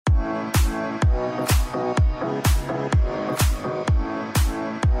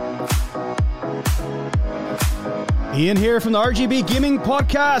Ian here from the RGB Gaming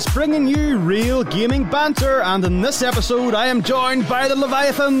Podcast, bringing you real gaming banter, and in this episode I am joined by the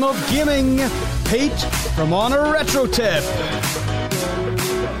Leviathan of Gaming, Pete from On a Retro Tip.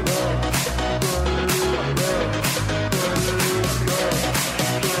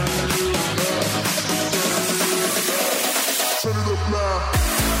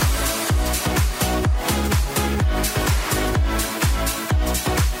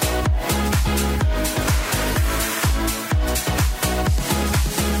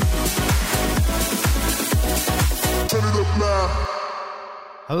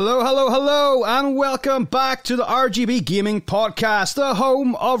 Hello, and welcome back to the RGB Gaming Podcast, the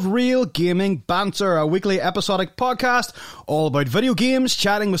home of real gaming banter, a weekly episodic podcast all about video games,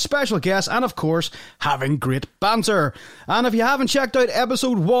 chatting with special guests, and of course, having great banter. And if you haven't checked out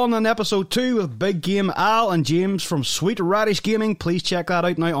episode 1 and episode 2 with Big Game Al and James from Sweet Radish Gaming, please check that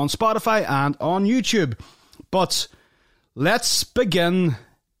out now on Spotify and on YouTube. But let's begin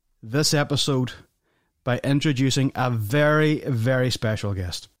this episode by introducing a very, very special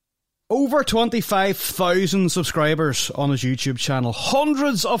guest. Over 25,000 subscribers on his YouTube channel,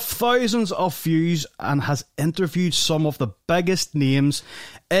 hundreds of thousands of views, and has interviewed some of the biggest names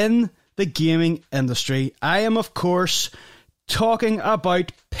in the gaming industry. I am, of course, talking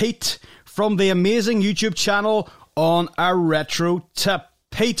about Pete from the amazing YouTube channel On a Retro Tip.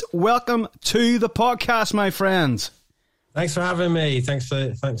 Pete, welcome to the podcast, my friend. Thanks for having me. Thanks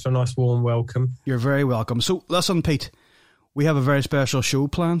for a nice warm welcome. You're very welcome. So, listen, Pete. We have a very special show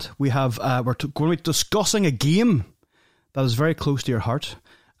planned. We're going to be discussing a game that is very close to your heart,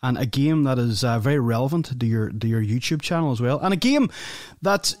 and a game that is very relevant to your YouTube channel as well, and a game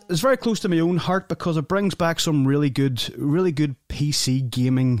that is very close to my own heart because it brings back some really good PC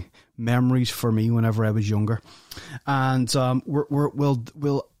gaming memories for me whenever I was younger. And we'll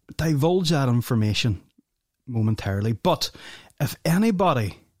divulge that information momentarily. But if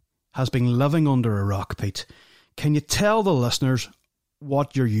anybody has been living under a rock, Pete, can you tell the listeners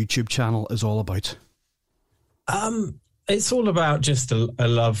what your YouTube channel is all about? It's all about just a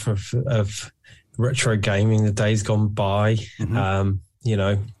love of retro gaming, the days gone by.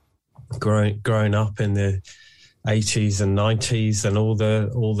 Mm-hmm. Growing up in the 80s and 90s and all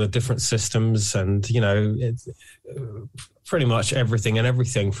the different systems, and it's pretty much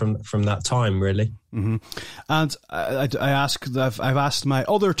everything from that time, really. Mm-hmm. And I've asked my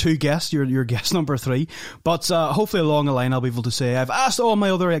other two guests, your guest number 3, but hopefully along the line I'll be able to say I've asked all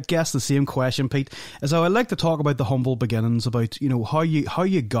my other guests the same question, Pete, is how I like to talk about the humble beginnings, about how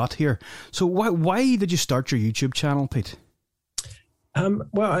you got here. So why did you start your YouTube channel, Pete?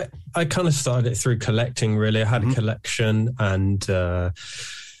 Well, I kind of started it through collecting, really. I had a collection, and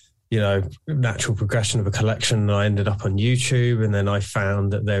natural progression of a collection, and I ended up on YouTube, and then I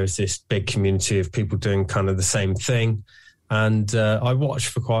found that there was this big community of people doing kind of the same thing, and I watched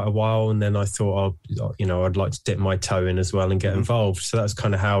for quite a while, and then I thought, I'd like to dip my toe in as well and get involved. So that's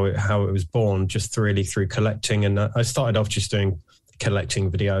kind of how it was born, just really through collecting. And I started off just doing collecting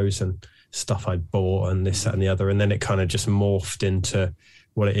videos and stuff I bought and this, that, and the other, and then it kind of just morphed into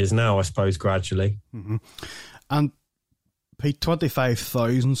what it is now, I suppose, gradually. Mm-hmm. And Pete,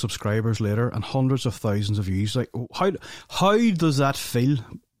 25,000 subscribers later and hundreds of thousands of views. Like, how does that feel,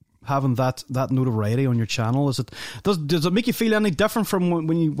 having that notoriety on your channel? Does it make you feel any different from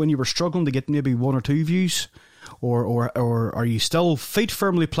when you were struggling to get maybe 1 or 2 views, or are you still feet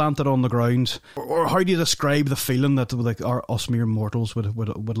firmly planted on the ground, or how do you describe the feeling that us mere mortals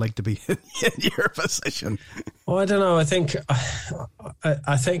would like to be in your position? Well, I don't know. I think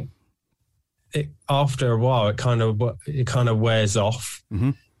after a while, it kind of wears off.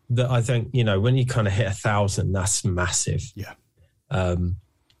 Mm-hmm. That I think, when you kind of hit 1,000, that's massive. Yeah. And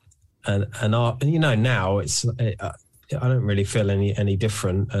now I don't really feel any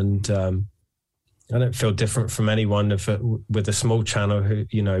different, and I don't feel different from anyone with a small channel who,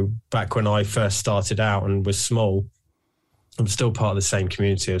 back when I first started out and was small, I'm still part of the same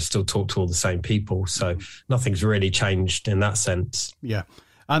community. I still talk to all the same people. So nothing's really changed in that sense. Yeah.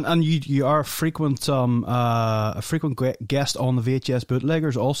 And you are a frequent guest on the VHS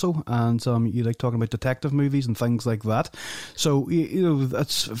Bootleggers also, and you like talking about detective movies and things like that. So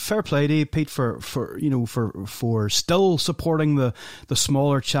that's fair play to you, Pete, for still supporting the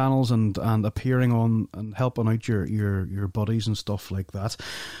smaller channels and appearing on and helping out your buddies and stuff like that.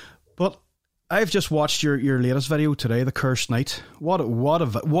 But I've just watched your latest video today, The Cursed Knight. What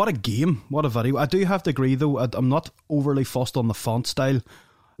a game! What a video! I do have to agree though, I'm not overly fussed on the font style.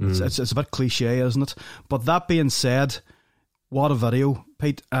 It's a bit cliche, isn't it? But that being said, what a video,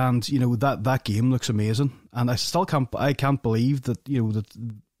 Pete! And that game looks amazing, and I still can't believe that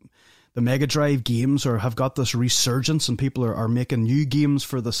the Mega Drive games have got this resurgence, and people are making new games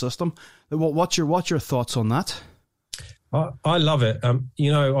for the system. What's your thoughts on that? I love it.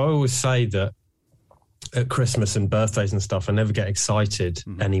 I always say that at Christmas and birthdays and stuff, I never get excited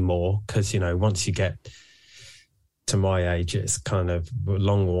anymore because, once you get to my age, it's kind of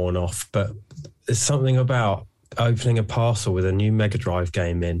long worn off. But there's something about opening a parcel with a new Mega Drive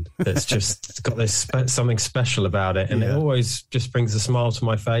game in that's just got this something special about it, and it always just brings a smile to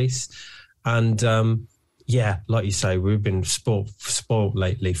my face. And like you say, we've been spoiled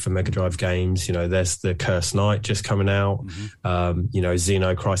lately for Mega Drive games. There's the Cursed Knight just coming out.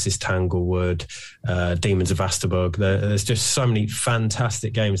 Xeno Crisis Tanglewood, Demons of Asterbug. There's just so many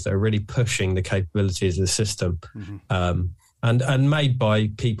fantastic games that are really pushing the capabilities of the system. And made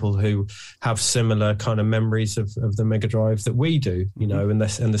by people who have similar kind of memories of the Mega Drive that we do, and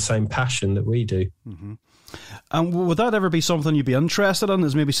the same passion that we do. And would that ever be something you'd be interested in,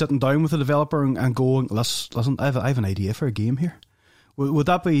 is maybe sitting down with a developer and going, listen, I have an idea for a game here? Would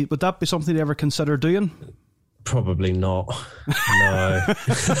that be something you'd ever consider doing? Probably not. No.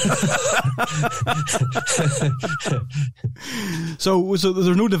 So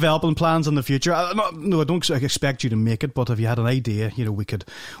there's no development plans in the future. I don't expect you to make it, but if you had an idea, we could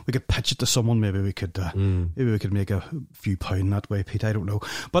pitch it to someone. Maybe we could make a few pound that way, Pete. I don't know.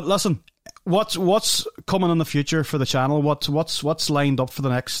 But listen, what's coming in the future for the channel? What's lined up for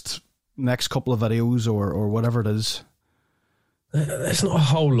the next couple of videos or whatever it is? There's not a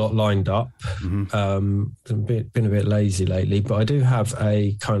whole lot lined up. Been a bit lazy lately, but I do have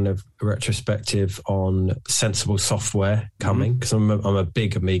a kind of retrospective on Sensible Software coming, because I'm a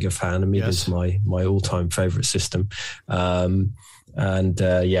big Amiga fan. Amiga's my all-time favourite system. I've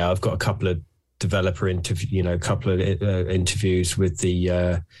got a couple of developer interviews with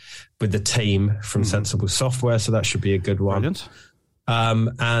the team from Sensible Software, so that should be a good one. Brilliant.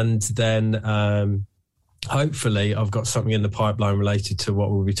 And then hopefully I've got something in the pipeline related to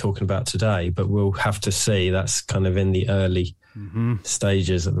what we'll be talking about today, but we'll have to see. That's kind of in the early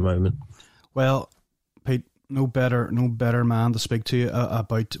stages at the moment. Well, Pete, no better man to speak to you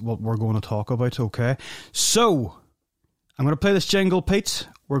about what we're going to talk about, okay? So, I'm going to play this jingle, Pete.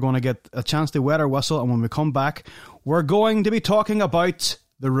 We're going to get a chance to wet our whistle, and when we come back, we're going to be talking about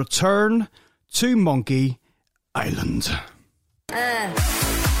the return to Monkey Island.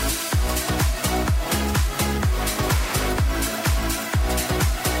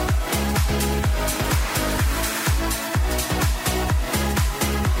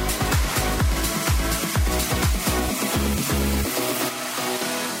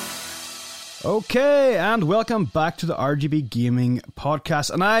 Okay, and welcome back to the RGB Gaming Podcast,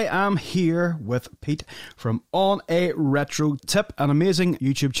 and I am here with Pete from On a Retro Tip, an amazing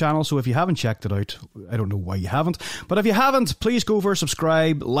YouTube channel. So if you haven't checked it out, I don't know why you haven't, but if you haven't, please go over,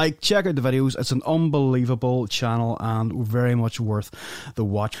 subscribe, check out the videos. It's an unbelievable channel and very much worth the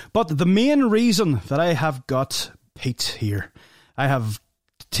watch. But the main reason that I have got Pete here, I have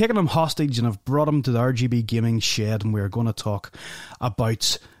taken him hostage and I've brought him to the RGB Gaming shed, and we're going to talk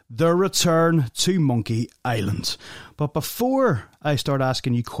about the return to Monkey Island. But before I start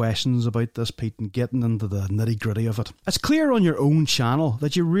asking you questions about this, Pete, and getting into the nitty-gritty of it, it's clear on your own channel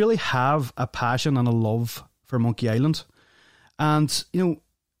that you really have a passion and a love for Monkey Island. And,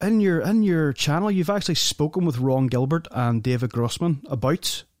 in your channel, you've actually spoken with Ron Gilbert and David Grossman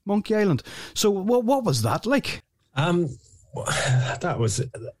about Monkey Island. So what was that like? That was,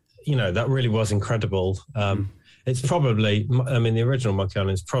 that really was incredible. It's probably, the original Monkey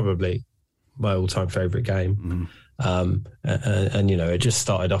Island is probably my all-time favourite game. And it just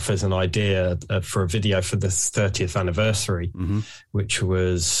started off as an idea for a video for the 30th anniversary, which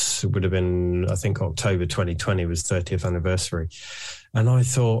would have been, I think, October 2020 was 30th anniversary. And I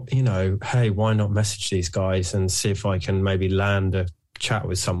thought, hey, why not message these guys and see if I can maybe land a chat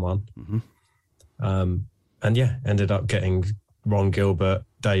with someone. Ended up getting Ron Gilbert,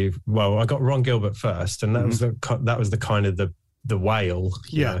 Dave. Well, I got Ron Gilbert first, and that was the kind of the whale,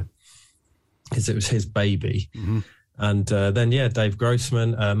 because it was his baby. And then Dave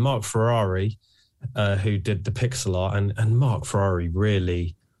Grossman, Mark Ferrari, who did the pixel art, and Mark Ferrari,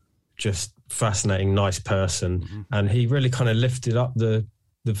 really just fascinating, nice person, and he really kind of lifted up the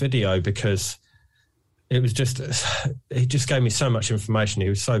video, because it was he just gave me so much information. He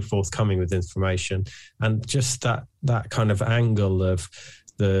was so forthcoming with information, and just that kind of angle of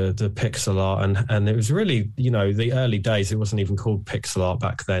the pixel art, and it was really, the early days, it wasn't even called pixel art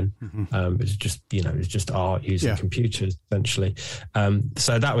back then. It was just art using computers, essentially.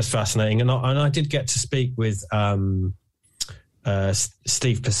 So that was fascinating. And I did get to speak with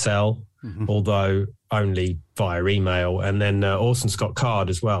Steve Purcell, although only via email. And then Orson Scott Card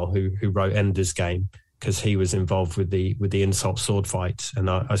as well, who wrote Ender's Game, because he was involved with the Insult sword fight, and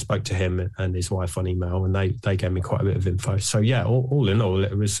I spoke to him and his wife on email, and they gave me quite a bit of info. So yeah, all in all,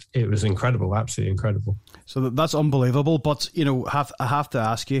 it was incredible, absolutely incredible. So that's unbelievable. But I have to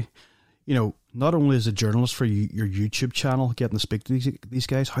ask you, not only as a journalist for your YouTube channel, getting to speak to these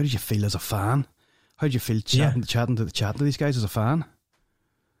guys, how did you feel as a fan? How did you feel chatting to these guys as a fan?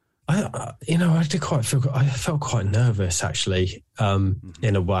 I felt quite nervous actually,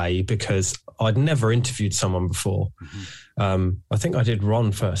 in a way, because I'd never interviewed someone before. I think I did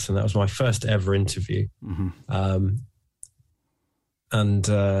Ron first, and that was my first ever interview. And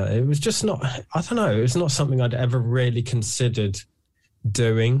it was just not, I don't know, it was not something I'd ever really considered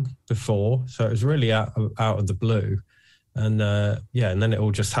doing before. So it was really out of the blue. And and then it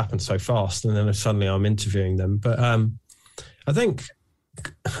all just happened so fast, and then suddenly I'm interviewing them. But I think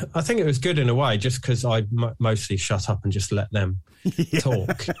it was good in a way, just because I mostly shut up and just let them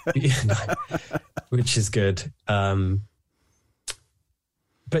talk, which is good.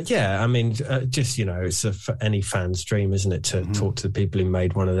 But yeah, I mean, it's for any fan's dream, isn't it, to talk to the people who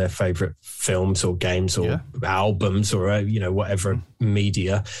made one of their favourite films or games or albums or whatever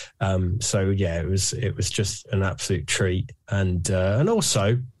media. So yeah, it was just an absolute treat, and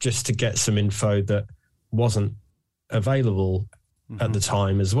also just to get some info that wasn't available at the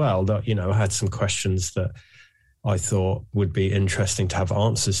time as well. That I had some questions that I thought would be interesting to have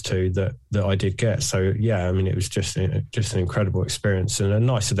answers to that I did get. So yeah, I mean, it was just an incredible experience, and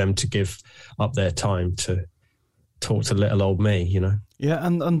nice of them to give up their time to talk to little old me. Yeah,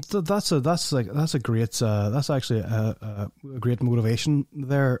 and that's actually a great motivation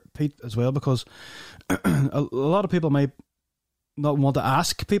there, Pete, as well, because a lot of people might not want to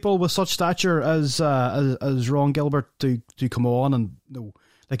ask people with such stature as Ron Gilbert to come on and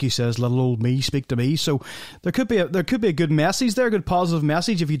like you says, little old me, speak to me. So there could be a good message there, a good positive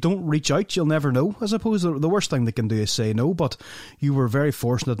message. If you don't reach out, you'll never know. I suppose the worst thing they can do is say no. But you were very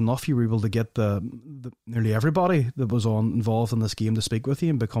fortunate enough; you were able to get the nearly everybody that was involved in this game to speak with you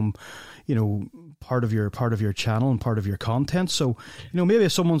and become, part of your channel and part of your content. So maybe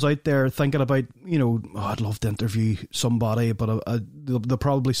if someone's out there thinking about, I'd love to interview somebody, but they'll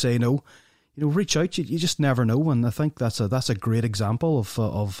probably say no. Reach out. You just never know, and I think that's a great example of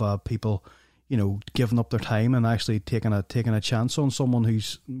people, giving up their time and actually taking a chance on someone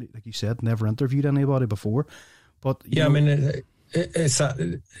who's, like you said, never interviewed anybody before. But I mean, it's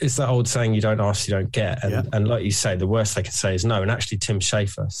that old saying: you don't ask, you don't get. And like you say, the worst they could say is no. And actually, Tim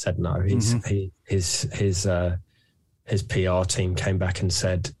Schafer said no. His PR team came back and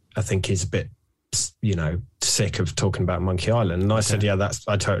said, I think he's a bit, sick of talking about Monkey Island. And I said, yeah,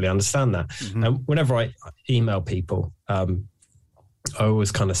 I totally understand that. And whenever I email people, I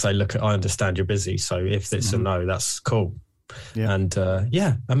always kind of say, look, I understand you're busy. So if it's a no, that's cool. Yeah. And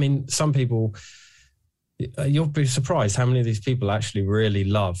I mean, some people, you'll be surprised how many of these people actually really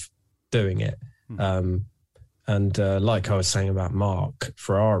love doing it. And like I was saying about Mark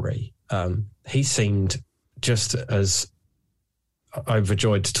Ferrari, he seemed just as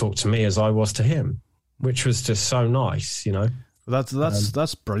overjoyed to talk to me as I was to him, which was just so nice,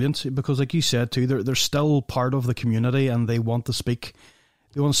 That's brilliant, because like you said too, they're still part of the community, and they want to speak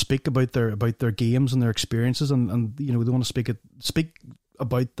about their games and their experiences, and they want to speak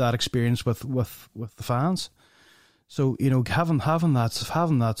about that experience with the fans. So having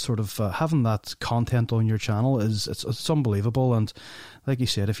that content on your channel it's unbelievable, and like you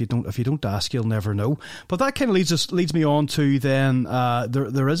said, if you don't ask, you'll never know. But that kind of leads me on to then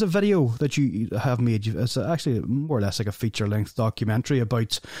there is a video that you have made. It's actually more or less like a feature length documentary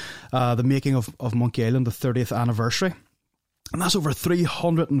about the making of Monkey Island, the 30th anniversary. And that's over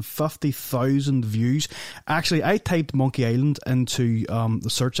 350,000 views. Actually, I typed Monkey Island into the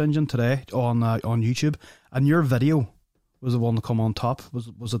search engine today on YouTube, and your video was the one to come on top.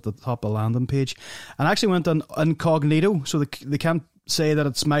 Was at the top of the landing page, and I actually went on incognito, so they can't say that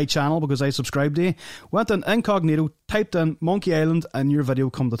it's my channel because I subscribed to you. Went on incognito, typed in Monkey Island, and your video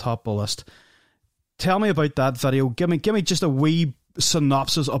come to the top of the list. Tell me about that video. Give me just a wee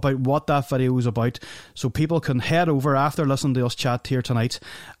synopsis about what that video is about, so people can head over after listening to us chat here tonight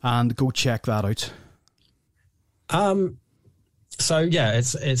and go check that out. So yeah,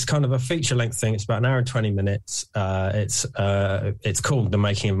 it's kind of a feature length thing. It's about an hour and 20 minutes. It's called The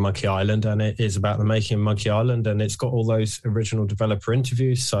Making of Monkey Island, and it is about the making of Monkey Island, and it's got all those original developer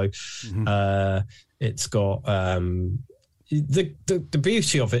interviews. So it's got the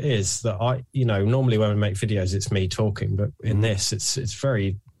beauty of it is that normally when we make videos it's me talking, but in this it's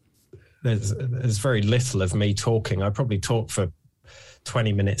very there's very little of me talking. I probably talk for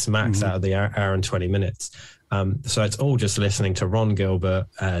 20 minutes max out of the hour and 20 minutes. So it's all just listening to Ron Gilbert,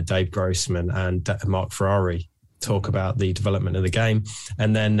 Dave Grossman, and Mark Ferrari talk about the development of the game.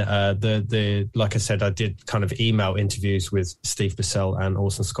 And then like I said, I did kind of email interviews with Steve Bissell and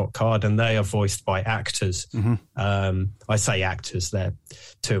Orson Scott Card, and they are voiced by actors. I say actors, they're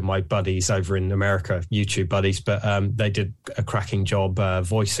two of my buddies over in America, YouTube buddies, but they did a cracking job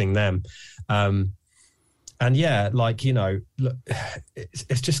voicing them. And yeah, like, you know,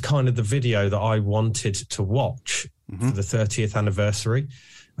 it's just kind of the video that I wanted to watch for the 30th anniversary.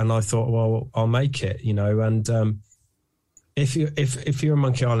 And I thought, well, I'll make it, you know. And if you're a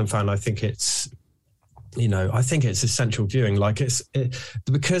Monkey Island fan, I think it's, you know, I think it's essential viewing. Like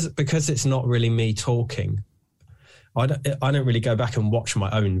because it's not really me talking. I don't really go back and watch my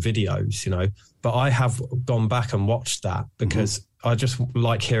own videos, you know. But I have gone back and watched that because I just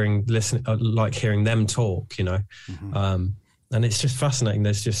like hearing them talk, you know. And it's just fascinating.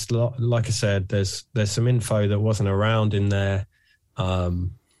 There's just, like I said, there's some info that wasn't around in there.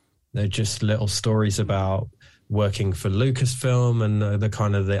 They're just little stories about working for Lucasfilm and the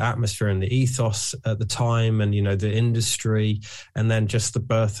kind of the atmosphere and the ethos at the time, and, you know, the industry, and then just the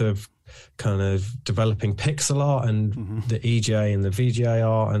birth of kind of developing pixel art and the EJ and the VGA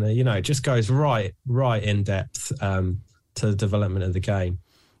art, and you know, it just goes right in depth to the development of the game.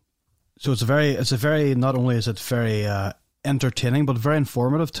 So it's a very not only is it very entertaining, but very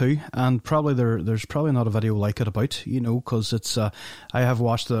informative too, and probably there's probably not a video like it about, you know, because it's I have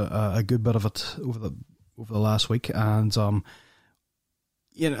watched a good bit of it over the last week, and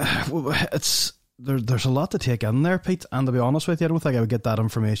you know, it's there's a lot to take in there, Pete, and to be honest with you, I don't think I would get that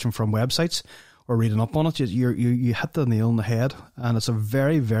information from websites or reading up on it. You hit the nail on the head, and it's a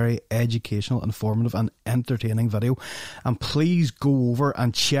very, very educational, informative and entertaining video. And please go over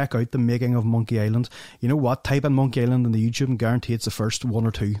and check out the making of Monkey Island. You know what? Type in Monkey Island in the YouTube and guarantee it's the first one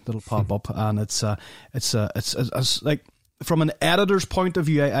or two that'll pop up. And it's like, from an editor's point of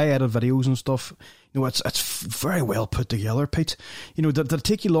view, I edit videos and stuff. You know, it's very well put together, Pete. You know, did it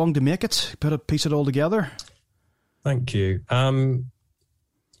take you long to make it? Piece it all together? Thank you.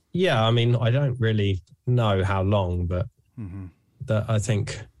 Yeah, I mean, I don't really know how long, but I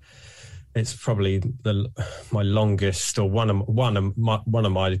think it's probably my longest, or one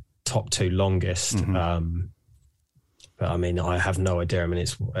of my top two longest. But I mean, I have no idea. I mean,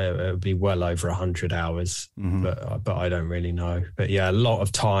 it would be well over 100 hours, but I don't really know. But yeah, a lot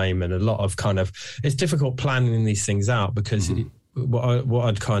of time and a lot of kind of, it's difficult planning these things out, because what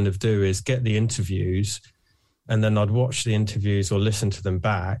I'd kind of do is get the interviews, and then I'd watch the interviews or listen to them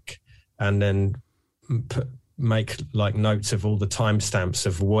back, and then make like notes of all the timestamps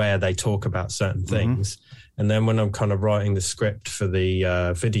of where they talk about certain things. And then when I'm kind of writing the script for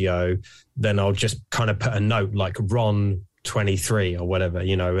the video, then I'll just kind of put a note like Ron 23 or whatever,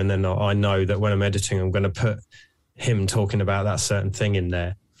 you know, and then I know that when I'm editing, I'm going to put him talking about that certain thing in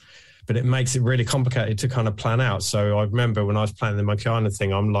there. But it makes it really complicated to kind of plan out. So I remember when I was planning the Monkey Island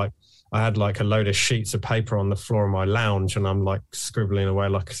thing, I had like a load of sheets of paper on the floor of my lounge, and I'm like scribbling away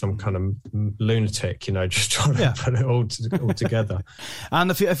like some kind of lunatic, you know, just trying to put it all together.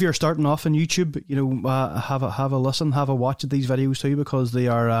 And if you're starting off on YouTube, you know, have a listen, have a watch of these videos too, because they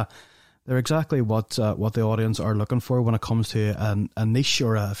are they're exactly what the audience are looking for when it comes to a niche,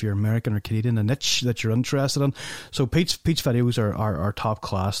 or if you're American or Canadian, a niche that you're interested in. So Pete's videos are top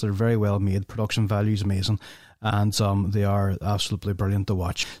class. They're very well made. Production value is amazing. And they are absolutely brilliant to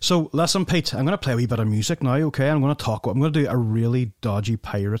watch. So listen, Pete, I'm going to play a wee bit of music now, okay? I'm going to do a really dodgy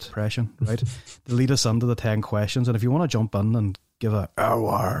pirate impression, right? To lead us into the 10 questions. And if you want to jump in and give a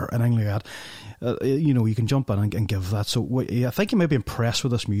or anything like that, you know, you can jump in and give that. So I think you might be impressed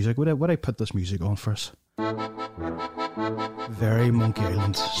with this music. Would I put this music on for us? Very Monkey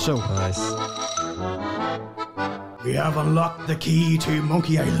Island. So nice. We have unlocked the key to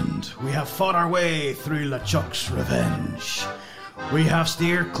Monkey Island. We have fought our way through LeChuck's revenge. We have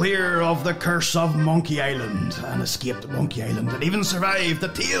steered clear of the curse of Monkey Island and escaped Monkey Island, and even survived the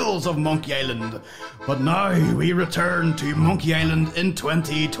tales of Monkey Island. But now we return to Monkey Island in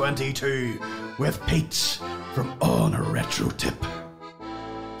 2022 with Pete from On a Retro Tip.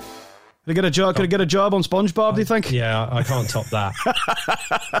 Could I get a job on SpongeBob, do you think? Yeah, I can't top that.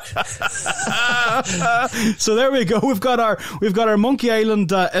 So there we go. We've got our Monkey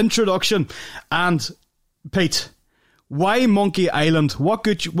Island introduction. And Pete, why Monkey Island? What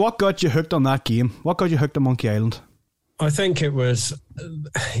got you hooked on that game? What got you hooked on Monkey Island? I think it was,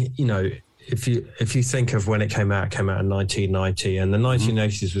 you know, if you think of when it came out in 1990, and the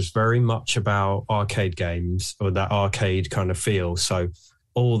 1980s was very much about arcade games, or that arcade kind of feel. So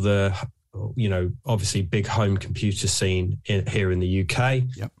all the obviously big home computer scene here in the UK.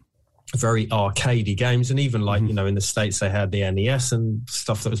 Yep. Very arcadey games, and even like in the States they had the NES and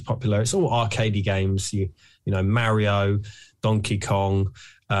stuff that was popular. It's all arcadey games. Mario, Donkey Kong,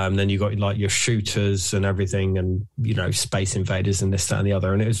 then you got like your shooters and everything, and Space Invaders and this, that, and the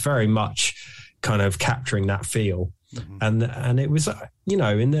other. And it was very much kind of capturing that feel. And it was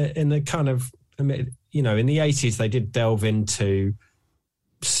in the kind of in the 80s they did delve into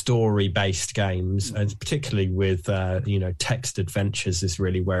story-based games, and particularly with text adventures is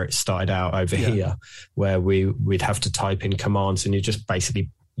really where it started out over here, where we'd have to type in commands, and you just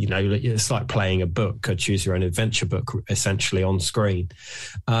basically it's like playing a book, a choose your own adventure book essentially on screen.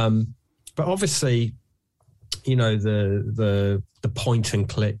 But obviously the point and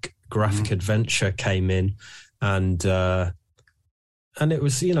click graphic adventure came in, and it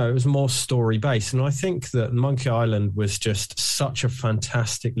was, it was more story based. And I think that Monkey Island was just such a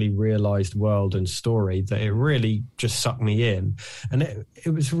fantastically realized world and story that it really just sucked me in. And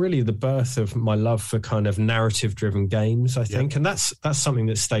it was really the birth of my love for kind of narrative driven games, I think. And that's something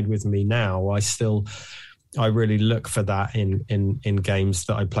that stayed with me now. I really look for that in games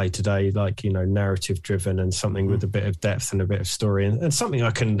that I play today, like, narrative driven and something with a bit of depth and a bit of story, and something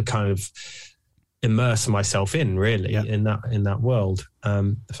I can kind of immerse myself in, really, in that world.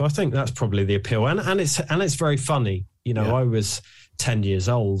 So I think that's probably the appeal, and it's very funny. I was 10 years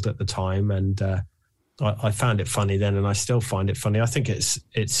old at the time, and I found it funny then, and I still find it funny. I think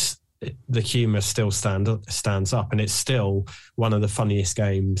the humor still stands up, and it's still one of the funniest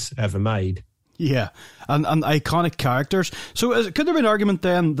games ever made. Yeah, and iconic characters. So could there be an argument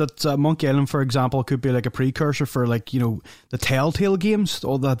then that Monkey Island, for example, could be like a precursor for the Telltale games,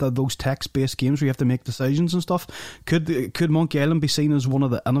 or those text-based games where you have to make decisions and stuff? Could Monkey Island be seen as one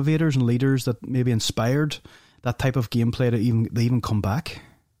of the innovators and leaders that maybe inspired that type of gameplay to even come back?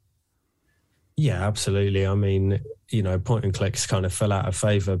 Yeah, absolutely. I mean, point and clicks kind of fell out of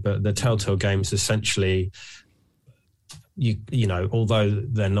favour, but the Telltale games essentially, although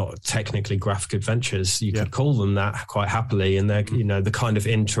they're not technically graphic adventures, you could call them that quite happily. And they're, the kind of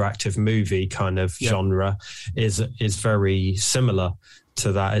interactive movie kind of genre is very similar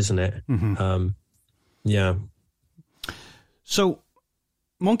to that, isn't it? So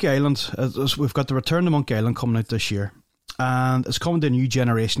Monkey Island, we've got the Return to Monkey Island coming out this year, and it's coming to a new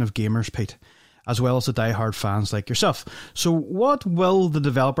generation of gamers, Pete, as well as the diehard fans like yourself. So what will the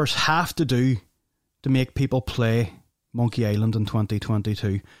developers have to do to make people play Monkey Island in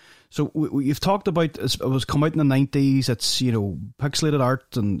 2022? So you've talked about it was come out in the 90s. It's pixelated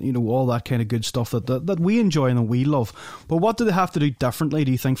art and all that kind of good stuff that we enjoy and that we love. But what do they have to do differently,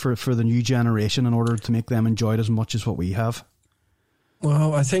 do you think, for the new generation in order to make them enjoy it as much as what we have?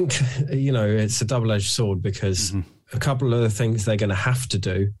 Well, I think it's a double-edged sword, because a couple of the things they're going to have to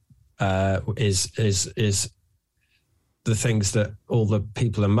do is the things that all the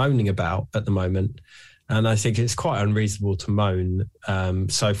people are moaning about at the moment. And I think it's quite unreasonable to moan.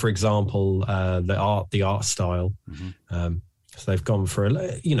 So, for example, the art style. So they've gone for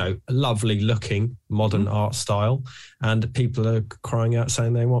a lovely looking modern art style, and people are crying out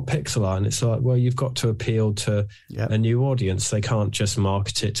saying they want pixel art. And it's like, well, you've got to appeal to a new audience. They can't just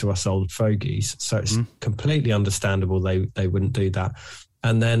market it to us old fogies. So it's completely understandable they wouldn't do that.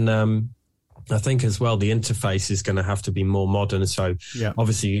 And then I think as well, the interface is going to have to be more modern. So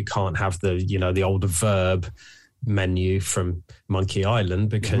obviously you can't have the older verb menu from Monkey Island,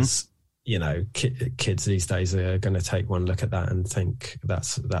 because kids these days are going to take one look at that and think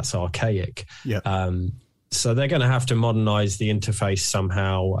that's archaic. So they're going to have to modernize the interface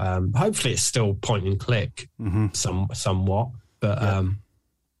somehow. Hopefully it's still point and click somewhat, but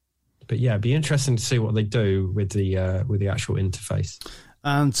it'd be interesting to see what they do with the actual interface.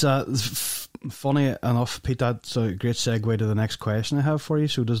 And funny enough, Pete, that's a great segue to the next question I have for you.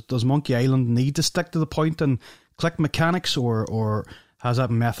 So does Monkey Island need to stick to the point and click mechanics, or has that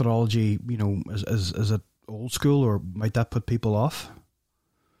methodology, is it old school, or might that put people off?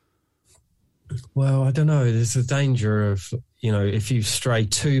 Well, I don't know. There's a danger of, if you stray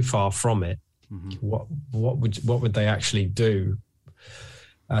too far from it, what would they actually do?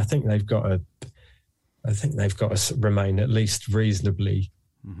 I think they've got to remain at least reasonably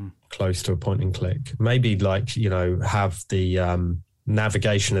close to a point and click. Maybe have the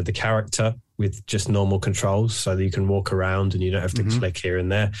navigation of the character with just normal controls, so that you can walk around and you don't have to click here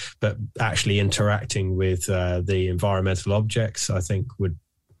and there. But actually interacting with the environmental objects, I think would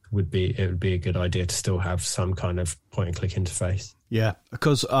be a good idea to still have some kind of point and click interface. Yeah,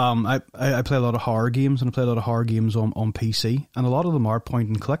 because I play a lot of horror games, and I play a lot of horror games on PC, and a lot of them are point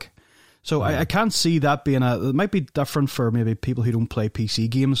and click. So I can't see that being it might be different for maybe people who don't play PC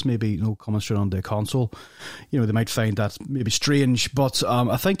games, maybe coming straight onto a console. They might find that maybe strange, but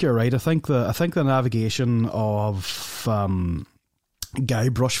I think you're right. I think the navigation of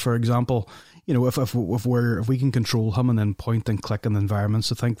Guybrush, for example, if we can control him and then point and click in the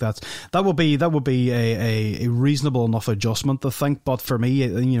environments, I think that would be a reasonable enough adjustment, I think. But for me,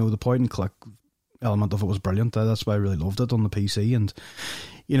 the point and click element of it was brilliant. That's why I really loved it on the PC. And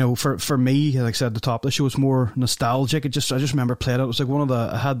for me, like I said at the top of the show, it's more nostalgic. I just remember playing it. It was like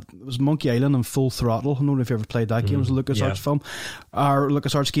it was Monkey Island and Full Throttle. I don't know if you ever played that game. It was a LucasArts film, or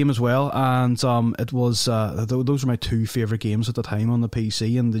LucasArts game as well. And it was those were my two favourite games at the time on the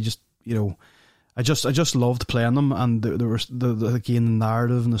PC, and they just I just loved playing them, and there was again the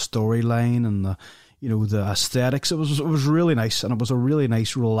narrative and the storyline and the aesthetics. It was really nice, and it was a really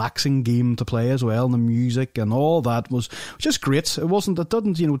nice, relaxing game to play as well. And the music and all that was just great. It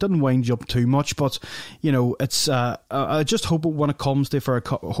didn't wind you up too much, but it's. I just hope when it comes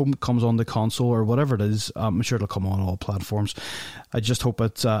comes on the console or whatever it is. I'm sure it'll come on all platforms. I just hope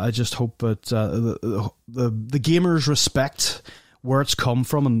it. The gamers respect where it's come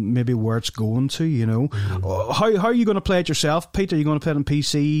from and maybe where it's going to, How are you going to play it yourself, Pete? Are you going to play it on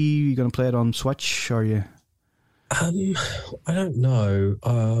PC? Are you going to play it on Switch? Are you? I don't know.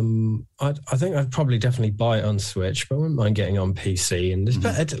 I think I'd probably definitely buy it on Switch, but I wouldn't mind getting on PC.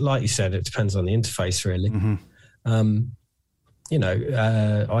 And like you said, it depends on the interface, really.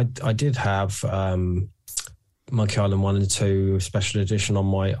 I did have Monkey Island 1 and 2 Special Edition on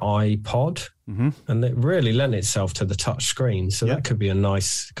my iPod, and it really lent itself to the touch screen, so that could be a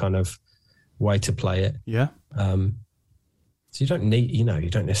nice kind of way to play it. So you don't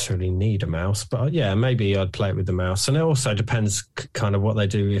necessarily need a mouse, but maybe I'd play it with the mouse. And it also depends kind of what they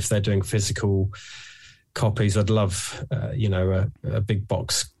do. If they're doing physical copies, I'd love a big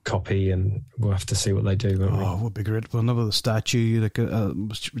box copy, and we'll have to see what they do, won't we? Oh, it would be great. Well, another the statue, like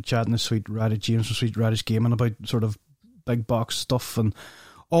was chatting to Sweet Radish James from Sweet Radish Gaming about sort of big box stuff and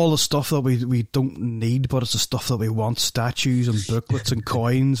all the stuff that we don't need, but it's the stuff that we want: statues and booklets and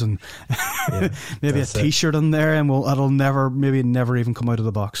coins and maybe a T-shirt in there, and it'll never even come out of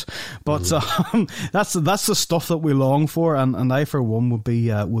the box. But that's the stuff that we long for, and I for one would be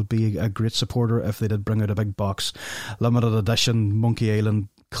a great supporter if they did bring out a big box limited edition Monkey Island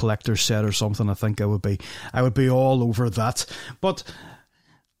collector set or something. I think I would be all over that. But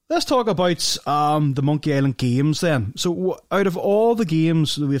let's talk about the Monkey Island games then. So out of all the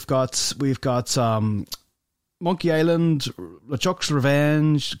games we've got Monkey Island, LeChuck's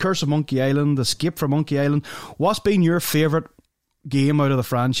Revenge, Curse of Monkey Island, Escape from Monkey Island. What's been your favourite game out of the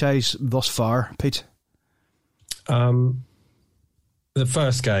franchise thus far, Pete? The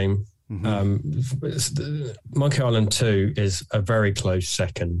first game, Monkey Island 2 is a very close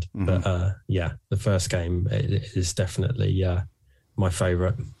second, but the first game is definitely my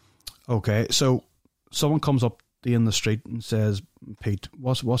favourite. Okay, so someone comes up to you in the street and says, Pete,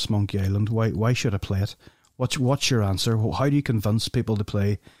 what's Monkey Island? Why should I play it? What's your answer? How do you convince people to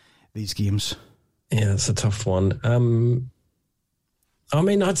play these games? Yeah, it's a tough one. I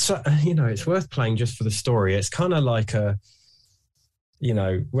mean, I'd say, it's worth playing just for the story. It's kind of like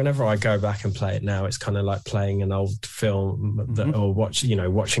whenever I go back and play it now, it's kind of like playing an old film or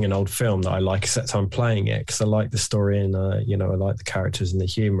watching an old film that I like, except I'm playing it because I like the story and, I like the characters and the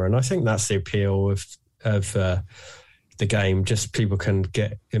humor. And I think that's the appeal of the game. Just people can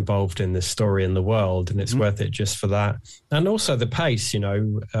get involved in the story and the world, and it's worth it just for that. And also the pace,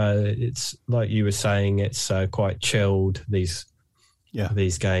 it's like you were saying, it's quite chilled, these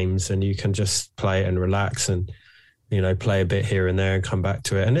games, and you can just play it and relax and play a bit here and there and come back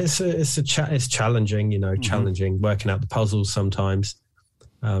to it. And it's challenging, challenging, working out the puzzles sometimes.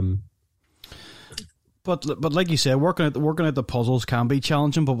 But like you said, working out the puzzles can be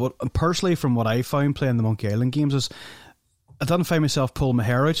challenging. But personally, from what I found playing the Monkey Island games, is I didn't find myself pulling my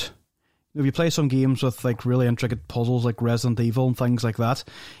hair out. If you play some games with like really intricate puzzles like Resident Evil and things like that,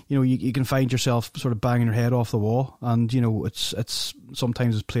 you can find yourself sort of banging your head off the wall, and it's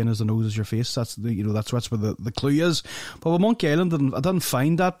sometimes as plain as the nose is your face. That's that's where the clue is. But with Monkey Island, I didn't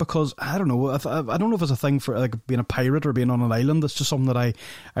find that because I don't know. I don't know if it's a thing for like being a pirate or being on an island. It's just something that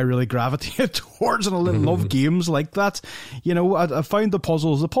I really gravitate towards, and I love games like that. I found the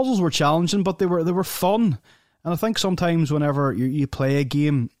puzzles were challenging, but they were fun. And I think sometimes whenever you play a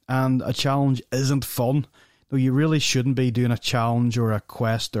game and a challenge isn't fun, you really shouldn't be doing a challenge or a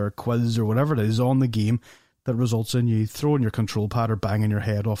quest or a quiz or whatever it is on the game that results in you throwing your control pad or banging your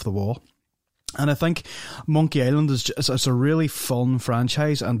head off the wall. And I think Monkey Island is just, it's a really fun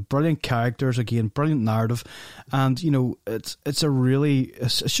franchise and brilliant characters, again, brilliant narrative, and you know it's just a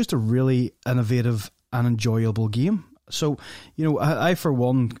really innovative and enjoyable game. So you know I for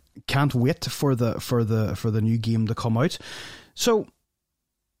one can't wait for the new game to come out. So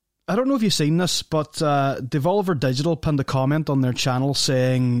I don't know if you've seen this, but Devolver Digital pinned a comment on their channel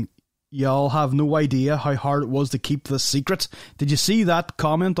saying, "Y'all have no idea how hard it was to keep this secret." Did you see that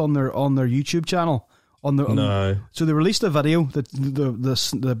comment on their YouTube channel? No. So they released a video,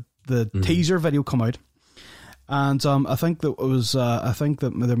 the teaser video come out, and I think that it was I think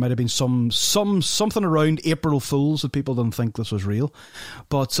that there might have been something around April Fools that people didn't think this was real,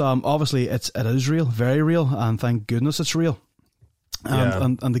 but obviously it is real, very real, and thank goodness it's real.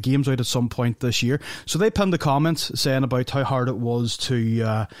 And the game's out at some point this year. So they pinned a comment saying about how hard it was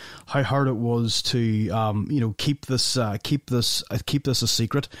to keep this a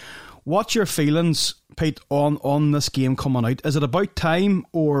secret. What's your feelings, Pete, on this game coming out? Is it about time,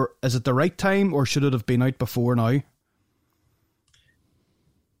 or is it the right time, or should it have been out before now?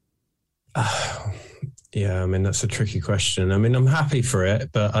 Yeah, I mean that's a tricky question. I mean I'm happy for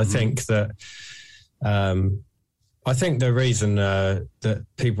it, but I think that. I think the reason that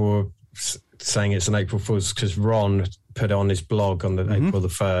people were saying it's an April Fool's because Ron put it on his blog on the April the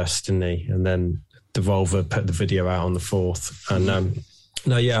 1st, didn't he? And then Devolver put the video out on the 4th. And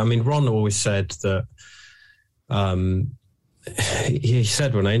I mean, Ron always said that he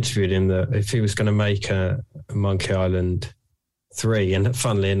said when I interviewed him that if he was going to make a Monkey Island 3, and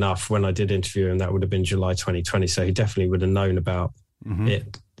funnily enough, when I did interview him, that would have been July 2020, so he definitely would have known about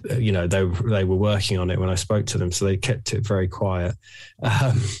it. You know, they were working on it when I spoke to them, so they kept it very quiet. He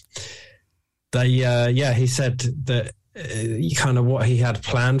said that kind of what he had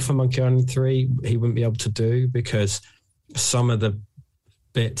planned for Monkey Island 3, he wouldn't be able to do because some of the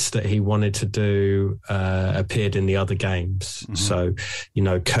bits that he wanted to do appeared in the other games. So, you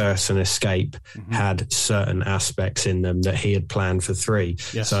know, Curse and Escape had certain aspects in them that he had planned for 3.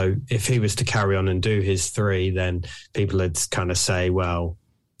 Yes. So if he was to carry on and do his 3, then people would kind of say, well,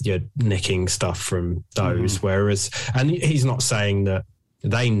 you're nicking stuff from those. Whereas, and he's not saying that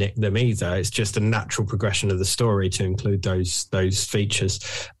they nick them either. It's just a natural progression of the story to include those features.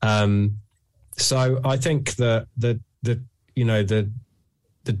 So I think that the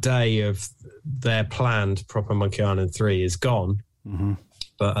day of their planned proper Monkey Island 3 is gone.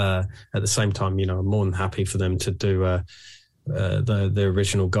 But at the same time, you know, I'm more than happy for them to do the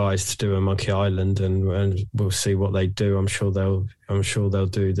original guys to do a Monkey Island, and we'll see what they do. I'm sure they'll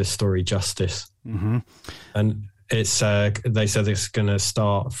do the story justice. And it's they said it's going to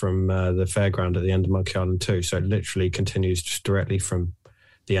start from the fairground at the end of Monkey Island 2, so it literally continues just directly from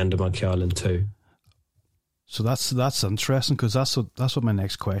the end of Monkey Island 2. So that's interesting, because that's what my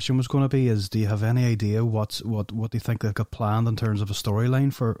next question was going to be. Is do you have any idea what do you think they've got planned in terms of a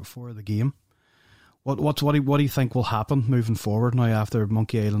storyline for the game? What do you think will happen moving forward now after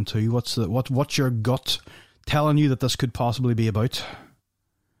Monkey Island 2? What's your gut telling you that this could possibly be about?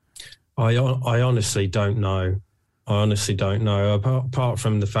 I honestly don't know. Apart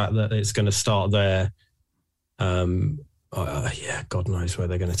from the fact that it's going to start there. God knows where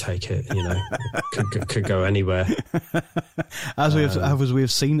they're going to take it. You know, could go anywhere. As we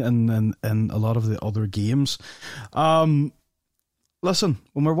have seen in a lot of the other games. Listen,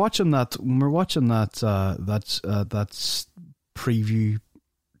 when we're watching that preview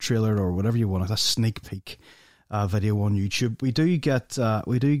trailer or whatever you want, a sneak peek video on YouTube,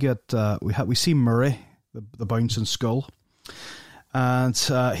 we see Murray, the bouncing skull, and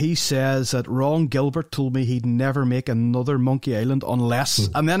he says that Ron Gilbert told me he'd never make another Monkey Island unless,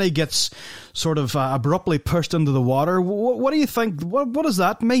 and then he gets sort of abruptly pushed into the water. What do you think? What does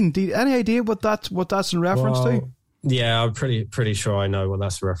that mean? Any idea what that's in reference to? Yeah, I'm pretty sure I know what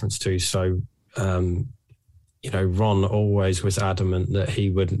that's a reference to. So, you know, Ron always was adamant that he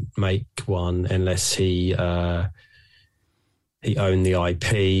wouldn't make one unless he owned the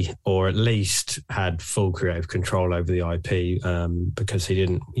IP, or at least had full creative control over the IP, because he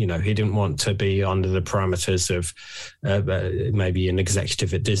didn't want to be under the parameters of maybe an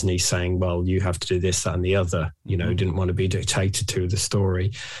executive at Disney saying, well, you have to do this, that, and the other. You know, didn't want to be dictated to the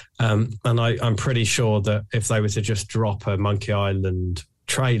story. And I'm pretty sure that if they were to just drop a Monkey Island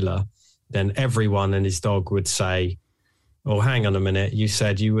trailer, then everyone and his dog would say, oh, hang on a minute, you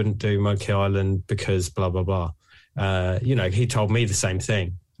said you wouldn't do Monkey Island because blah, blah, blah. You know, he told me the same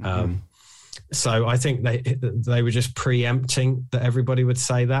thing. So I think they were just preempting that everybody would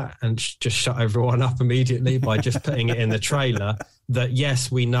say that, and just shut everyone up immediately by just putting it in the trailer that,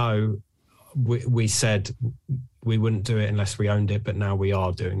 yes, we know we said we wouldn't do it unless we owned it, but now we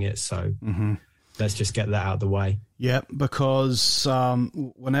are doing it. So let's just get that out of the way. Yeah, because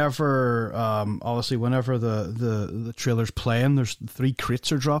whenever the trailer's playing, there's 3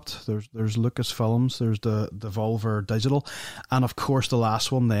 crates are dropped. There's Lucasfilms, there's the Devolver Digital, and of course the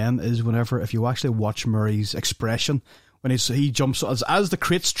last one then is whenever, if you actually watch Murray's expression when he jumps as the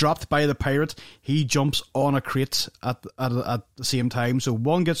crate's dropped by the pirate, he jumps on a crate at the same time. So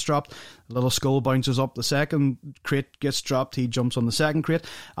one gets dropped, a little skull bounces up, the second crate gets dropped, he jumps on the second crate,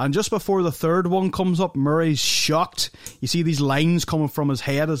 and just before the third one comes up, Murray's shocked. You see these lines coming from his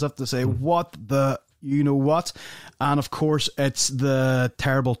head as if to say, what the you know what? And of course it's the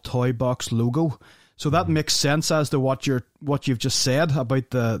Terrible Toy Box logo. So that makes sense as to what you've just said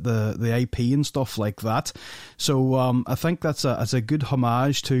about the IP and stuff like that. So I think that's a good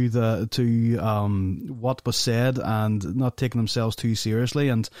homage to what was said and not taking themselves too seriously.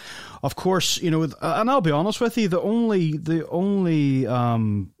 And of course, and I'll be honest with you, the only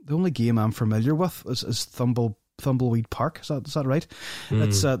game I'm familiar with is Thumbleweed Park. Is that right?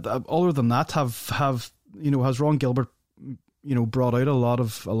 It's other than that, has Ron Gilbert brought out a lot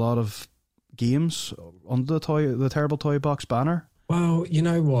of games under the Terrible Toy Box banner? Well, you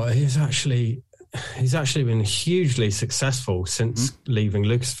know what? He's actually been hugely successful since leaving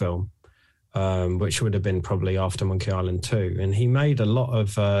Lucasfilm, which would have been probably after Monkey Island 2. And he made a lot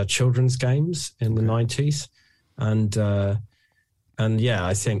of children's games in the 90s. And yeah,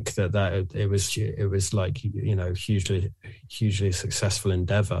 I think that it was like, hugely successful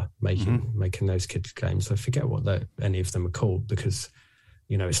endeavor making those kids games. I forget what any of them are called because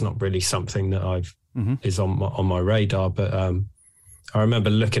it's not really something that is on my radar, but I remember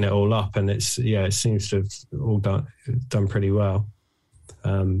looking it all up, and it seems to have all done pretty well.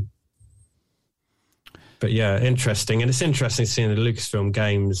 But yeah, interesting, and it's interesting seeing the Lucasfilm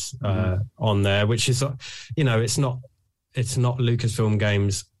games on there, which is it's not Lucasfilm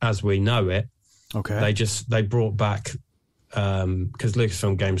Games as we know it. Okay, they brought back. Because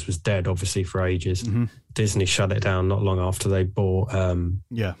Lucasfilm Games was dead, obviously, for ages. Disney shut it down not long after they bought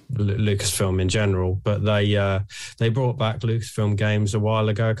Lucasfilm in general. But they brought back Lucasfilm Games a while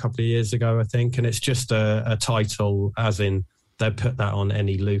ago, a couple of years ago, I think. And it's just a title, as in they put that on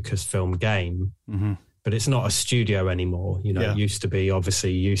any Lucasfilm game. But it's not a studio anymore. It used to be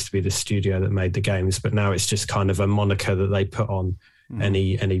the studio that made the games. But now it's just kind of a moniker that they put on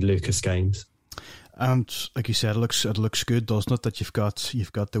any Lucas games. And like you said, it looks good, doesn't it? That you've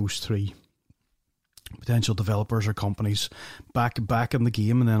got those 3 potential developers or companies back in the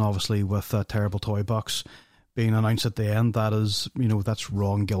game, and then obviously with Terrible Toy Box being announced at the end, that is that's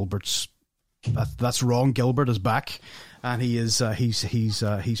Ron Gilbert's. That's Ron Gilbert is back, and he is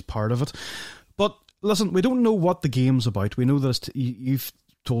he's part of it. But listen, we don't know what the game's about. We know that you've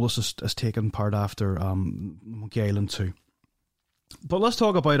told us it's taken part after Monkey Island 2. But let's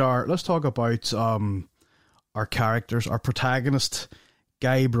talk about our characters, our protagonist,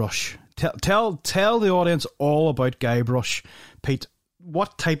 Guybrush. Tell the audience all about Guybrush, Pete.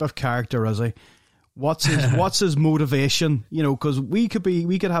 What type of character is he? What's his motivation? Because we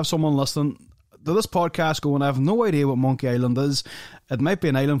could have someone listening to this podcast going, I have no idea what Monkey Island is. It might be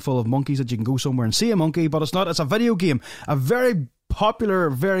an island full of monkeys that you can go somewhere and see a monkey, but it's not. It's a video game, a very popular,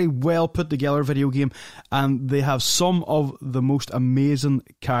 very well put together video game, and they have some of the most amazing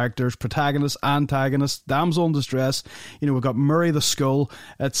characters, protagonists, antagonists, damsel in distress. We've got Murray the Skull.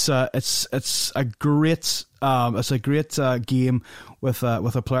 It's a great game with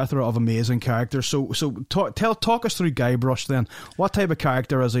a plethora of amazing characters. So talk us through Guybrush then. What type of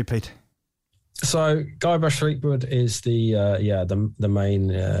character is he, Pete? So Guybrush Threepwood is the main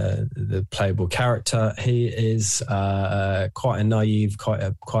the playable character. He is quite a naive, quite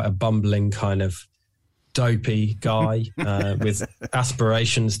a bumbling kind of dopey guy with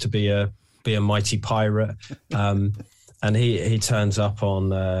aspirations to be a mighty pirate. And he turns up on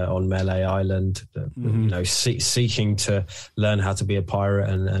Melee Island, seeking to learn how to be a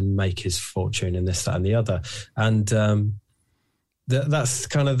pirate and make his fortune in this, that, and the other. And that's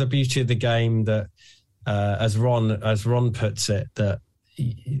kind of the beauty of the game, that as Ron puts it, that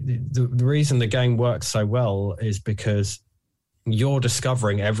the reason the game works so well is because you're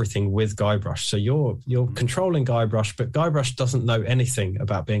discovering everything with Guybrush. So you're controlling Guybrush, but Guybrush doesn't know anything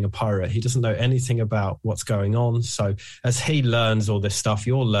about being a pirate. He doesn't know anything about what's going on. So as he learns all this stuff,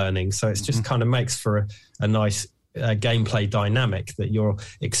 you're learning. So it's just kind of makes for a nice gameplay dynamic that you're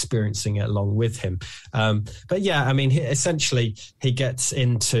experiencing it along with him. But yeah, I mean, he gets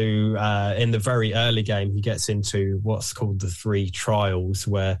into, in the very early game, he gets into what's called the 3 trials,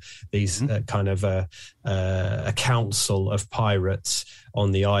 where these kind of a council of pirates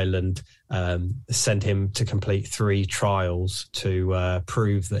on the island send him to complete 3 trials to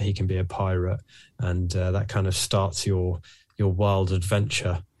prove that he can be a pirate, and that kind of starts your wild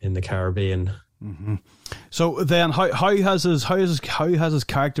adventure in the Caribbean. Mm-hmm. So then, how has his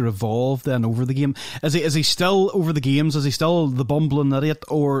character evolved then over the game? Is he still over the games? Is he still the bumbling idiot,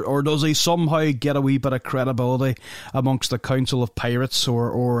 or does he somehow get a wee bit of credibility amongst the Council of Pirates,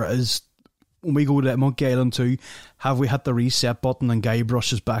 or is, when we go to Monkey Island 2, have we hit the reset button and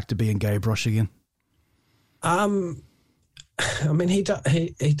Guybrush is back to being Guybrush again? I mean, he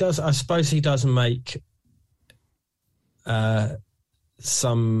does. I suppose he does make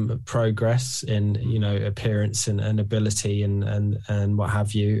some progress in, you know, appearance and ability and what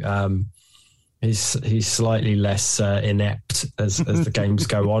have you. He's slightly less inept as the games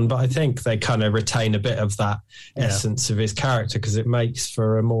go on, but I think they kind of retain a bit of that essence of his character, because it makes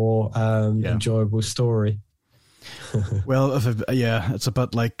for a more enjoyable story. Well, it's a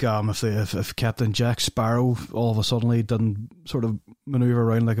bit like if Captain Jack Sparrow all of a sudden didn't sort of maneuver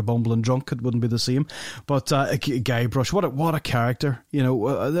around like a bumbling drunk, it wouldn't be the same. But Guybrush, what a character! You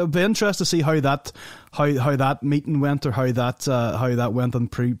know, it'll be interesting to see how that meeting went, or how that went in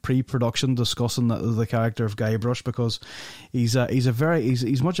pre-production, discussing the character of Guybrush, because he's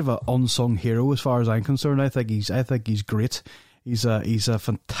much of an unsung hero as far as I'm concerned. I think he's great. He's a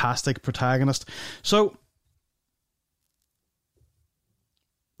fantastic protagonist. So,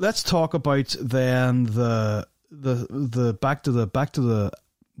 let's talk about then the back to the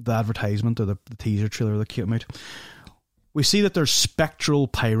advertisement, or the teaser trailer that came out. We see that there's spectral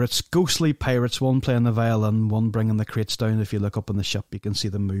pirates, ghostly pirates, one playing the violin, one bringing the crates down. If you look up on the ship, you can see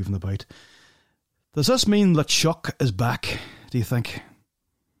them moving about. Does this mean LeChuck is back, do you think?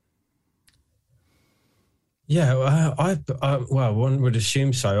 Yeah, well, one would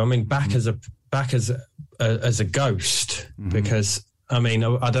assume so. I mean, back as a ghost, because, I mean,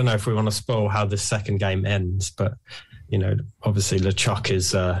 I don't know if we want to spoil how the second game ends, but, you know, obviously LeChuck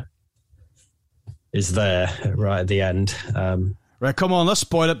is there right at the end. Right, come on, let's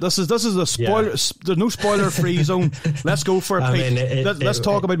spoil it. This is a spoiler. Yeah. There's no spoiler-free zone. Let's go for a peek. Let's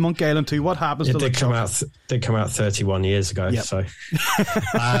talk about Monkey Island 2. What happens to LeChuck? Did come out 31 years ago. Yep. So,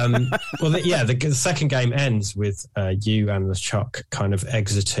 the second game ends with you and LeChuck kind of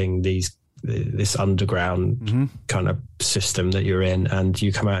exiting this underground kind of system that you're in, and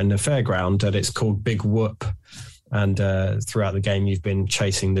you come out in the fairground, and it's called Big Whoop. And throughout the game, you've been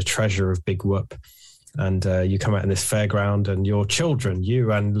chasing the treasure of Big Whoop. And you come out in this fairground, and your children,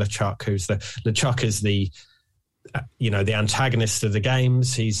 you and LeChuck, LeChuck is the antagonist of the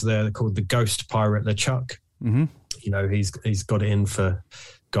games. He's called the Ghost Pirate LeChuck. Mm-hmm. You know, he's got it in for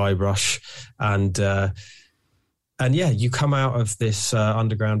Guybrush, and you come out of this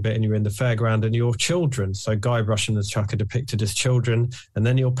underground bit, and you're in the fairground, and your children. So Guybrush and LeChuck are depicted as children, and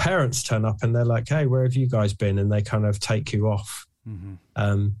then your parents turn up, and they're like, "Hey, where have you guys been?" And they kind of take you off.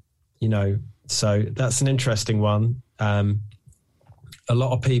 Mm-hmm. So that's an interesting one. A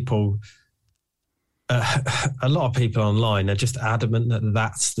lot of people online are just adamant that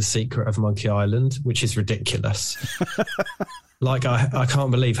that's the secret of Monkey Island, which is ridiculous. Like, I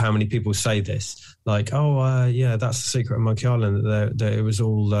can't believe how many people say this. Like, that's the secret of Monkey Island, that it was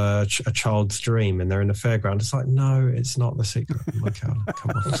all a child's dream and they're in a fairground. It's like, no, it's not the secret of Monkey Island.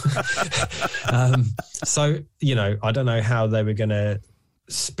 Come on. So, I don't know how they were going to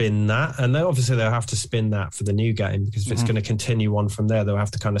spin that, and they'll have to spin that for the new game, because if it's going to continue on from there, they'll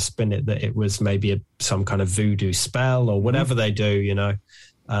have to kind of spin it that it was maybe some kind of voodoo spell or whatever they do,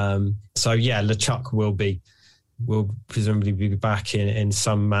 LeChuck will presumably be back in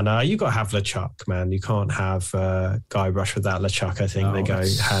some manner. You got to have LeChuck, man. You can't have Guybrush without LeChuck. I think they go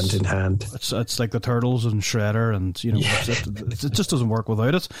hand in hand. It's like the Turtles and Shredder, and it just doesn't work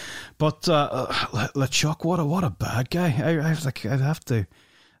without it. But LeChuck, what a bad guy.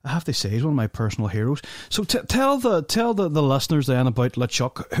 I have to say, he's one of my personal heroes. So tell the listeners then about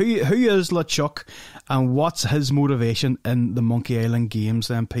LeChuck. Who is LeChuck, and what's his motivation in the Monkey Island games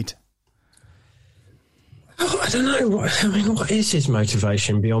then, Pete? I don't know. What is his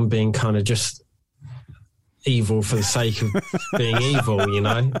motivation beyond being kind of just evil for the sake of being evil,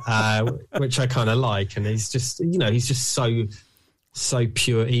 which I kind of like. And he's just so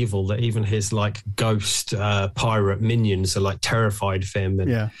pure evil that even his like ghost pirate minions are like terrified of him.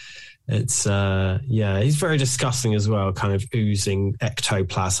 And it's he's very disgusting as well, kind of oozing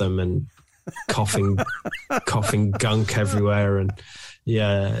ectoplasm and coughing gunk everywhere. And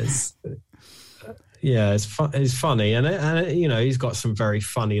it's funny, and he's got some very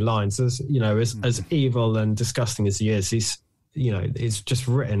funny lines. As evil and disgusting as he is, he's just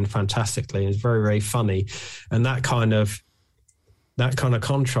written fantastically. It's very, very funny, and that kind of that kind of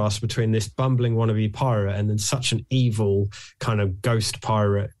contrast between this bumbling wannabe pirate and then such an evil kind of ghost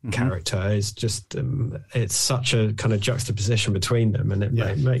pirate character is just it's such a kind of juxtaposition between them, and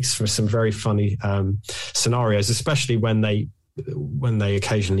it makes for some very funny scenarios, especially when they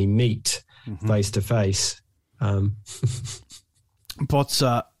occasionally meet face to face. But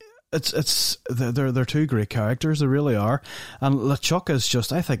they're two great characters. They really are. And LeChuck is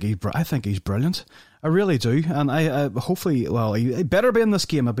just, I think he's brilliant. I really do. And I hopefully, well, he better be in this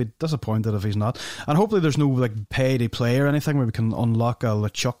game. I'd be disappointed if he's not. And hopefully there's no like pay to play or anything where we can unlock a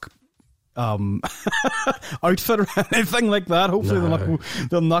LeChuck outfit or anything like that. Hopefully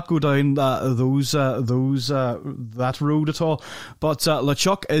they'll not go down that road at all. But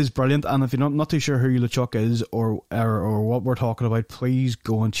LeChuck is brilliant, and if you're not too sure who LeChuck is or what we're talking about, please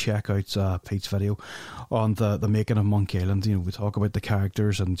go and check out Pete's video on the making of Monkey Island. You know, we talk about the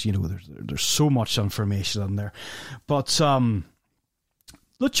characters, and you know there's so much information in there. But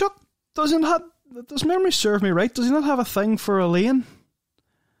LeChuck doesn't have, does memory serve me right, does he not have a thing for Elaine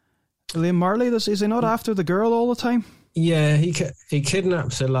Marley? Is he not after the girl all the time? Yeah, he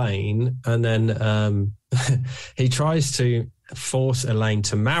kidnaps Elaine, and then he tries to force Elaine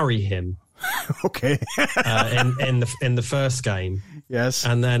to marry him. Okay. in the first game. Yes.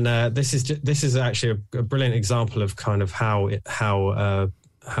 And then this is actually a brilliant example of kind of how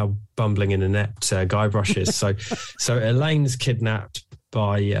bumbling and inept Guybrush is. So Elaine's kidnapped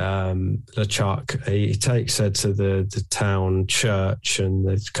by LeChuck. He takes her to the town church, and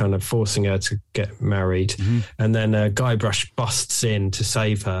they're kind of forcing her to get married. And then Guybrush busts in to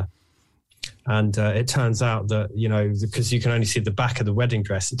save her. And it turns out that, you know, because you can only see the back of the wedding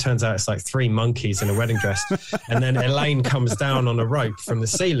dress, it turns out it's like 3 monkeys in a wedding dress. And then Elaine comes down on a rope from the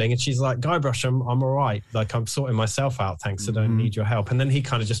ceiling, and she's like, Guybrush, I'm all right. Like, I'm sorting myself out, thanks. I don't need your help. And then he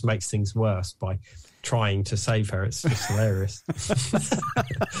kind of just makes things worse by trying to save her. It's just hilarious.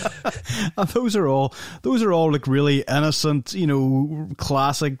 And those are all like really innocent, you know,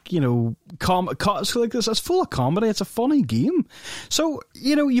 classic, you know, like this. It's full of comedy. It's a funny game. So,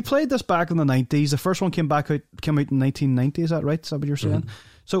 you know, you played this back in the 90s. The first one came out in 1990. Is that right? Is that what you're saying?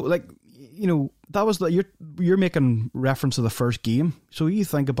 So, like, you know, that was you're making reference to the first game. So you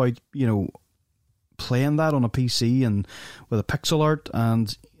think about, you know, playing that on a PC and with a pixel art,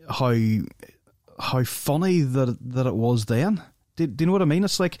 and how funny that it was then. Do you know what I mean?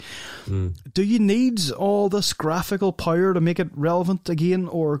 It's like, do you need all this graphical power to make it relevant again,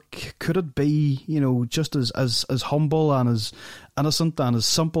 or could it be, you know, just as humble and as innocent and as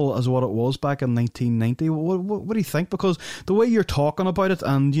simple as what it was back in 1990? What do you think? Because the way you're talking about it,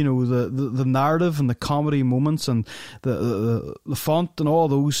 and you know the narrative and the comedy moments and the font and all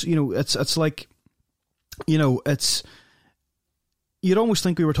those, you know, it's like, you know, it's. You'd almost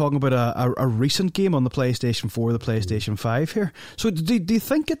think we were talking about a recent game on the PlayStation 4, the PlayStation 5 here. So do you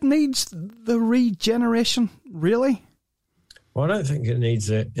think it needs the regeneration, really? Well, I don't think it needs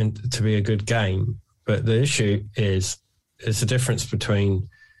it to be a good game. But the issue is, it's a difference between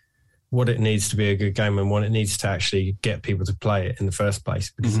what it needs to be a good game and what it needs to actually get people to play it in the first place.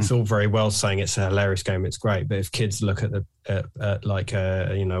 Because it's all very well saying it's a hilarious game, it's great, but if kids look at like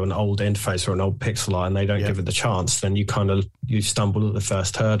you know, an old interface or an old pixel art and they don't give it the chance, then you stumble at the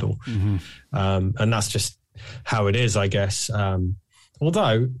first hurdle. And that's just how it is, I guess.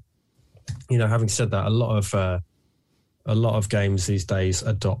 Although, you know, having said that, a lot of games these days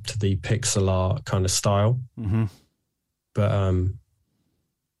adopt the pixel art kind of style. But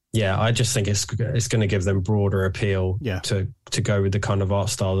yeah, I just think it's going to give them broader appeal to go with the kind of art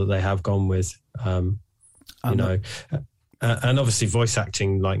style that they have gone with. You know, and obviously voice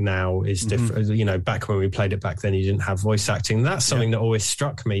acting like now is different. You know, back when we played it back then, you didn't have voice acting. That's something that always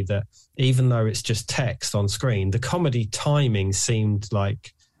struck me, that even though it's just text on screen, the comedy timing seemed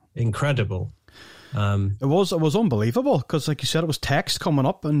like incredible. It was unbelievable, because like you said, it was text coming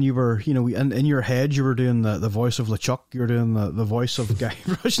up, and you were, you know, in your head you were doing the voice of LeChuck, you were doing the voice of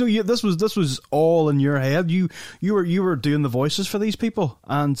Guybrush. You know, this was all in your head. You were doing the voices for these people,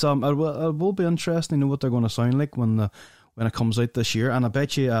 and it will be interesting to know what they're going to sound like when it comes out this year. And I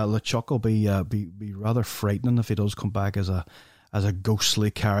bet you LeChuck will be rather frightening if he does come back as a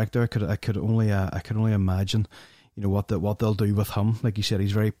ghostly character. I could only imagine, you know, what they'll do with him. Like you said,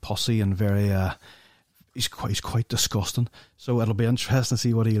 he's very pussy and very. He's quite disgusting. So it'll be interesting to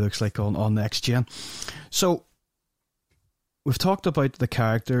see what he looks like on next gen. So we've talked about the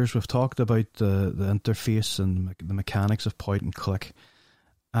characters, we've talked about the interface and the mechanics of point and click.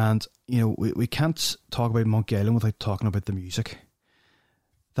 And, you know, we can't talk about Monkey Island without talking about the music.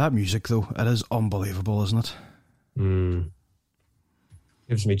 That music, though, it is unbelievable, isn't it?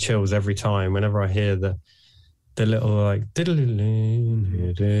 Gives me chills every time whenever I hear the little like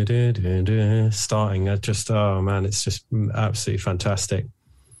starting. Oh man, it's just absolutely fantastic.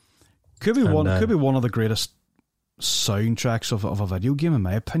 Could be one of the greatest soundtracks of a video game, in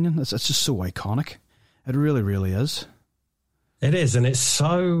my opinion. It's just so iconic. It really, really is. It is, and it's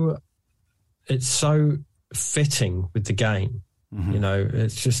so fitting with the game. You know,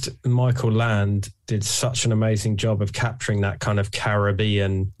 it's just Michael Land did such an amazing job of capturing that kind of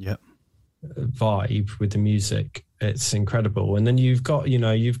Caribbean vibe with the music. It's incredible. And then you've got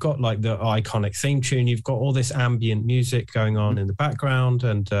like the iconic theme tune. You've got all this ambient music going on in the background,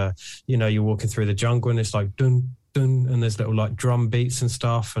 and you're walking through the jungle, and it's like dun dun, and there's little like drum beats and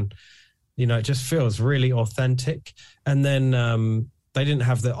stuff, and it just feels really authentic. And then they didn't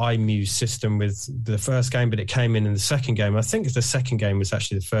have the iMuse system with the first game, but it came in the second game. I think the second game was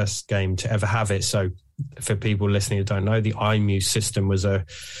actually the first game to ever have it. So for people listening who don't know, the iMuse system was a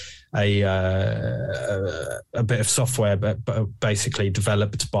bit of software, but basically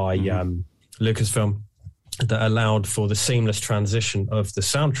developed by Lucasfilm, that allowed for the seamless transition of the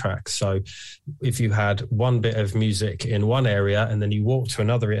soundtrack. So if you had one bit of music in one area and then you walked to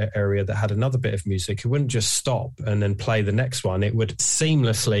another area that had another bit of music, it wouldn't just stop and then play the next one. It would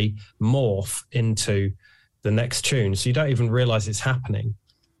seamlessly morph into the next tune. So you don't even realize it's happening.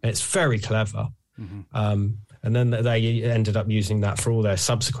 It's very clever. And then they ended up using that for all their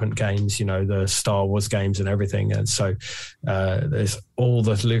subsequent games, the Star Wars games and everything. And so there's all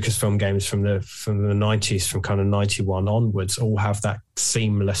the Lucasfilm games from the 90s, from kind of 91 onwards, all have that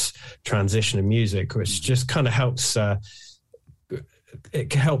seamless transition of music, which just kind of helps.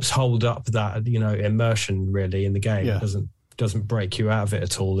 It helps hold up that immersion really in the game. Yeah. It doesn't break you out of it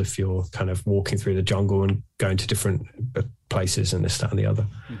at all if you're kind of walking through the jungle and going to different places and this, that, and the other.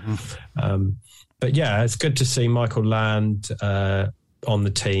 But yeah, it's good to see Michael Land on the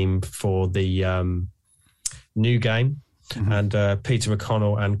team for the new game, and Peter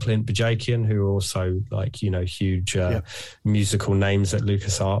McConnell and Clint Bajakian, who are also huge musical names at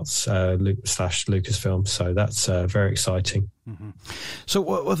LucasArts / Lucasfilm. So that's very exciting.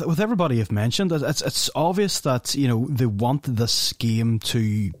 So with everybody you've mentioned, it's obvious that they want this game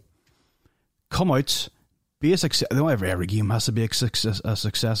to come out. Be a success. Every game has to be a success, I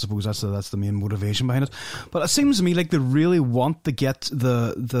suppose that's the main motivation behind it. But it seems to me like they really want to get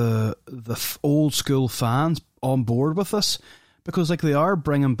the old school fans on board with this, because they are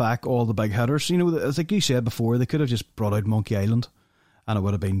bringing back all the big hitters. As like you said before, they could have just brought out Monkey Island, and it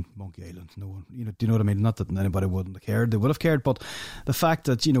would have been Monkey Island. No one, do you know what I mean? Not that anybody wouldn't have cared; they would have cared. But the fact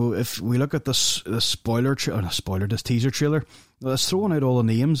that if we look at this teaser trailer, it's throwing out all the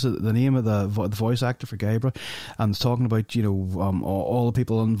names, the name of the voice actor for Gabriel, and it's talking about all the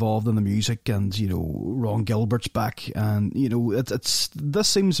people involved in the music, and Ron Gilbert's back, and this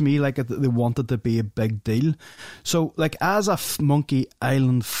seems to me like they wanted to be a big deal. So as a Monkey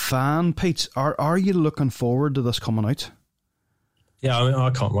Island fan, Pete, are you looking forward to this coming out? Yeah, I mean, I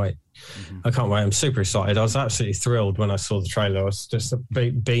can't wait. I can't wait. I'm super excited. I was absolutely thrilled when I saw the trailer. I was just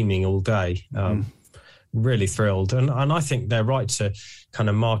beaming all day. Really thrilled. And I think they're right to kind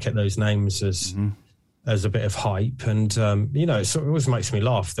of market those names as a bit of hype. And, it always makes me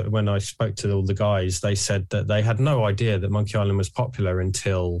laugh that when I spoke to all the guys, they said that they had no idea that Monkey Island was popular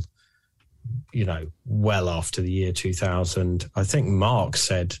until, well after the year 2000. I think Mark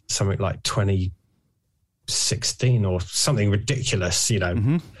said something like 2016 or something ridiculous,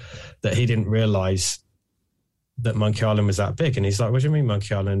 that he didn't realize that Monkey Island was that big. And he's like, what do you mean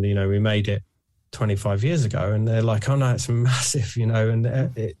Monkey Island? We made it 25 years ago. And they're like, oh no, it's massive, and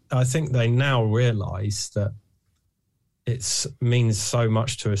I think they now realize that it means so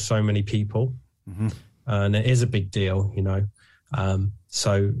much to so many people, and it is a big deal,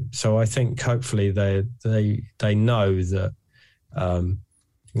 so I think hopefully they know that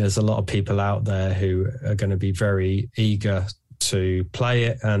there's a lot of people out there who are going to be very eager to play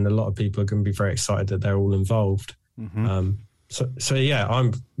it, and a lot of people are going to be very excited that they're all involved. So yeah,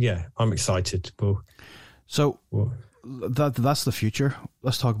 I'm excited. That's the future.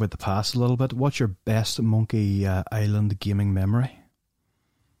 Let's talk about the past a little bit. What's your best Monkey Island gaming memory?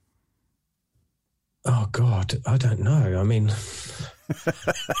 Oh God, I don't know. I mean, I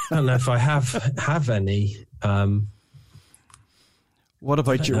don't know if I have any. What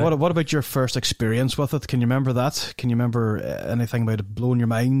about your first experience with it? Can you remember that? Can you remember anything about it blowing your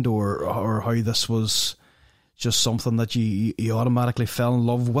mind, or how this was just something that you automatically fell in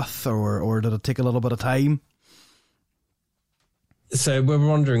love with, or did it take a little bit of time? So we're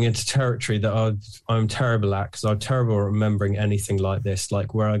wandering into territory that I'm terrible at, because I'm terrible at remembering anything like this,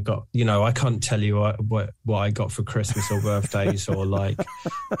 like where I got, I can't tell you what I got for Christmas or birthdays, or like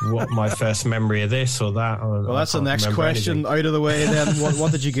what my first memory of this or that. Well, that's the next question out of the way then.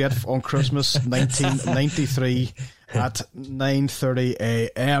 What did you get on Christmas 1993 at 9:30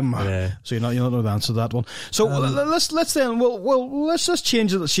 a.m.? Yeah. So you don't know the answer to that one. So let's just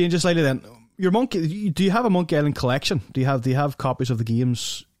change it slightly then. Your Monkey, do you have a Monkey Island collection? Do you have copies of the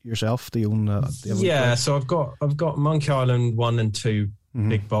games yourself? Do you own? Yeah, so I've got Monkey Island 1 and 2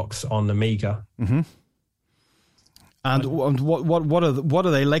 big box on Amiga. Mm-hmm. And what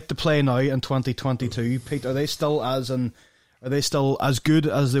are they like to play now in 2022, Pete? Are they still as good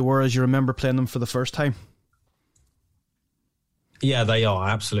as they were as you remember playing them for the first time? Yeah, they are,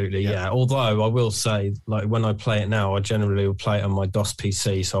 absolutely, yeah. Although I will say, like, when I play it now, I generally will play it on my DOS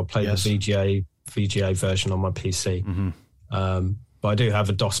PC, so I'll play the VGA version on my PC. Mm-hmm. But I do have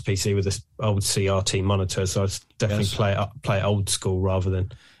a DOS PC with this old CRT monitor, so I definitely play old school rather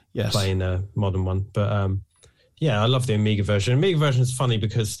than playing a modern one. But I love the Amiga version. Amiga version is funny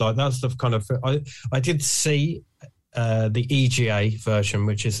because like that's the kind of I did see the EGA version,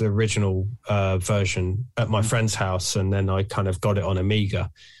 which is the original version, at my friend's house, and then I kind of got it on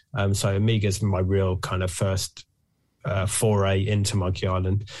Amiga. So Amiga's my real kind of first foray into Monkey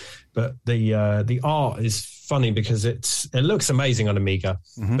Island. But the art is funny because it looks amazing on Amiga,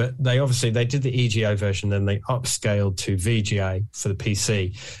 but they did the EGA version, then they upscaled to VGA for the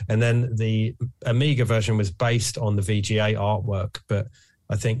PC, and then the Amiga version was based on the VGA artwork, but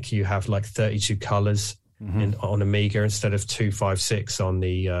I think you have like 32 colors on Amiga instead of 256 on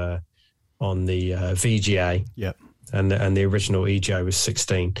the VGA. Yeah, and the original EGA was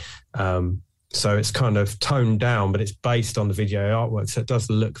 16. So it's kind of toned down, but it's based on the VGA artwork, so it does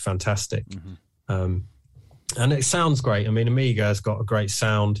look fantastic. And it sounds great. I mean, Amiga has got a great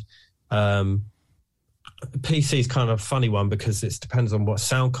sound. PC is kind of a funny one because it depends on what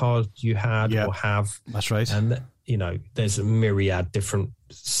sound card you had or have. That's right. And there's a myriad different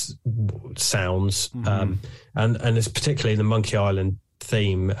sounds, and it's particularly the Monkey Island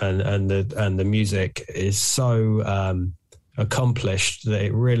theme and the music is so accomplished that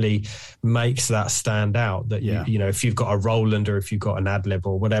it really makes that stand out. That if you've got a Roland or if you've got an Ad-Lib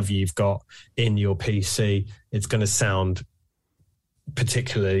or whatever you've got in your PC, it's going to sound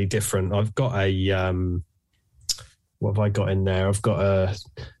particularly different. I've got what have I got in there? I've got a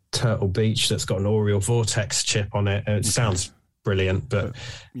Turtle Beach that's got an Aureal Vortex chip on it, and it sounds brilliant, but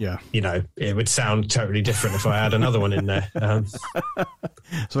it would sound totally different if I had another one in there.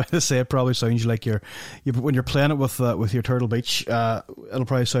 So I say it probably sounds like when you're playing it with your Turtle Beach, it'll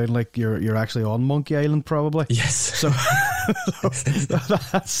probably sound like you're actually on Monkey Island, probably. Yes. So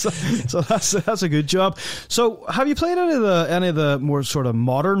that's a good job. So have you played any of the more sort of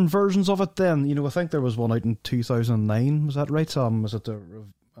modern versions of it? Then I think there was one out in 2009. Was that right? Was it the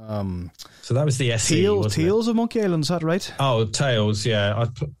so that was the SE, Tales of Monkey Island, is that right? Oh, Tales, yeah.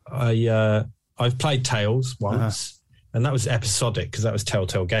 I've played Tales once, and that was episodic because that was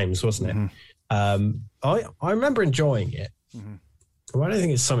Telltale Games, wasn't it? I remember enjoying it. Well, I don't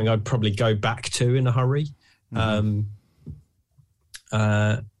think it's something I'd probably go back to in a hurry. But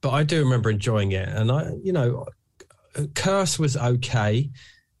I do remember enjoying it, and Curse was okay.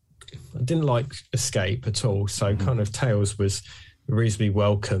 I didn't like Escape at all, so kind of Tales was reasonably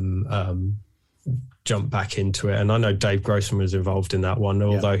welcome jump back into it. And I know Dave Grossman was involved in that one,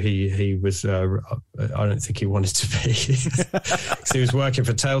 although he was I don't think he wanted to be, because he was working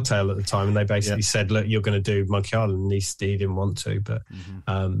for Telltale at the time, and they basically said, look, you're going to do Monkey Island, and he didn't want to, but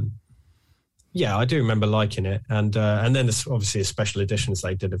I do remember liking it, and then there's obviously the special editions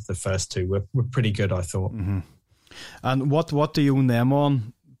they did of the first two were pretty good, I thought. And what do you own them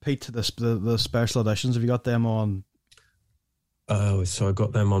on, Pete? The special editions, have you got them on? Oh, so I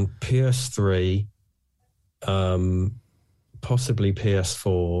got them on PS3, possibly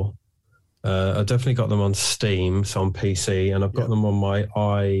PS4. I definitely got them on Steam, so on PC, and I've got them on my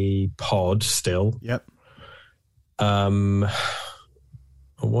iPod still. Yep. I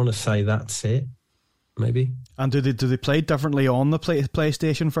want to say that's it, maybe. And do they play differently on the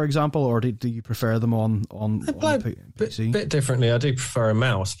PlayStation, for example, or do you prefer them on PC? A bit differently. I do prefer a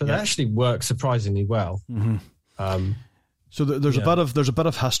mouse, but they actually work surprisingly well. So there's a bit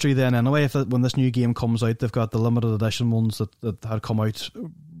of history then anyway. When this new game comes out, they've got the limited edition ones that had come out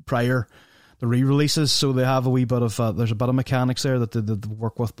prior, the re-releases. So they have a wee bit of there's a bit of mechanics there that they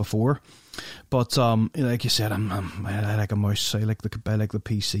work with before. But like you said, I like a mouse. I like the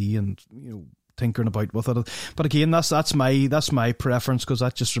PC and tinkering about with it. But again, that's my preference, because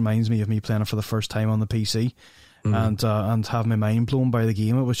that just reminds me of me playing it for the first time on the PC. and have my mind blown by the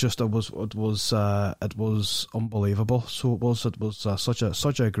game. It was unbelievable. So it was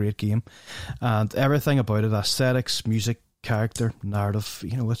such a great game, and everything about it, aesthetics, music, character, narrative.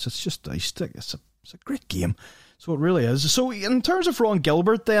 It's a great game. So it really is. So in terms of Ron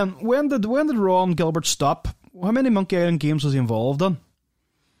Gilbert, then when did Ron Gilbert stop? How many Monkey Island games was he involved in?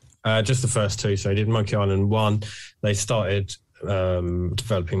 Just the first two. So he did Monkey Island 1. They started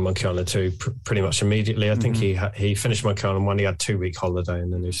developing Monkey Island 2 pretty much immediately. I think he finished Monkey Island 1. He had 2-week holiday,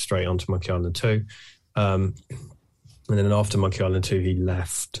 and then he was straight on to Monkey Island 2. And then after Monkey Island 2, he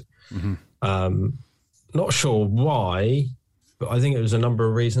left. Not sure why, but I think it was a number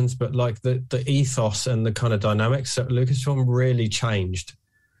of reasons. But like the ethos and the kind of dynamics at Lucasfilm really changed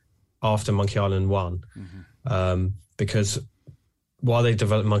after Monkey Island 1, because while they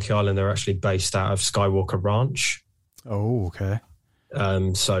developed Monkey Island, they're actually based out of Skywalker Ranch. Oh, okay.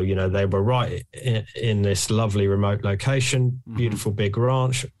 So, they were right in this lovely remote location, beautiful big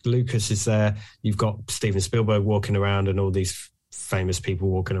ranch. Lucas is there. You've got Steven Spielberg walking around and all these famous people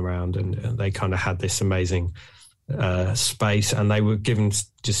walking around, and they kind of had this amazing space, and they were given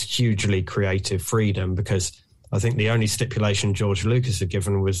just hugely creative freedom, because I think the only stipulation George Lucas had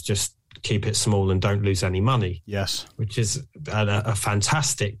given was just keep it small and don't lose any money. Yes. Which is a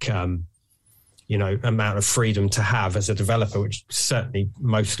fantastic amount of freedom to have as a developer, which is certainly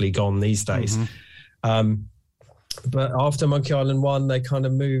mostly gone these days. But after Monkey Island 1, they kind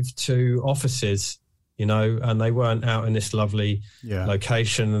of moved to offices, and they weren't out in this lovely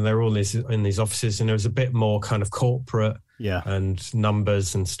location, and they're all in these offices, and it was a bit more kind of corporate and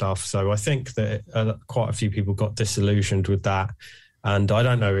numbers and stuff. So I think that quite a few people got disillusioned with that. And I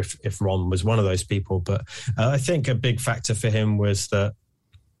don't know if Ron was one of those people, but I think a big factor for him was that,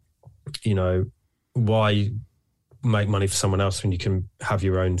 why make money for someone else when you can have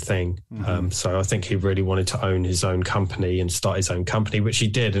your own thing? So I think he really wanted to own his own company and start his own company, which he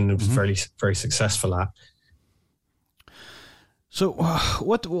did, and was very, very successful at. So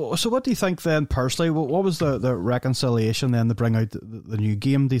what do you think then, personally? What was the reconciliation then to bring out the new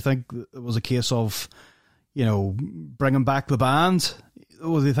game? Do you think it was a case of, bringing back the band?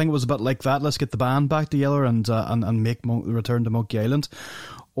 Or do you think it was a bit like that? Let's get the band back together and make return to Monkey Island,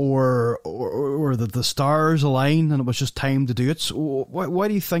 or the stars align and it was just time to do it? So why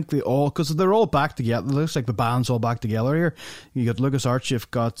do you think because they're all back together? It looks like the band's all back together here. You got LucasArts,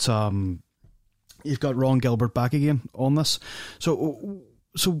 you've got Ron Gilbert back again on this. So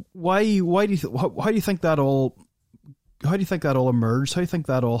why do you think that all? How do you think that all emerged? How do you think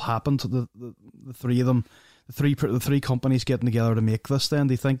that all happened? The three of them, the three companies getting together to make this. Then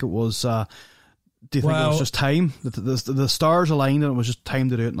do you think it was? Do you think it was just time? The stars aligned and it was just time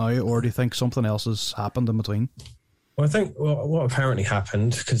to do it now, or do you think something else has happened in between? Well, I think what apparently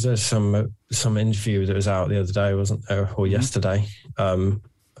happened, because there's some interview that was out the other day, wasn't there, or yesterday? So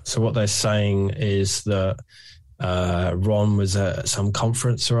what they're saying is that Ron was at some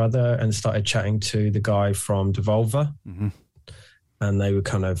conference or other and started chatting to the guy from Devolver, and they were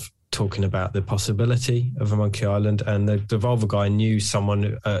kind of talking about the possibility of a Monkey Island, and the Devolver guy knew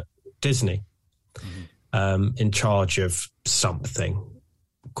someone at Disney in charge of something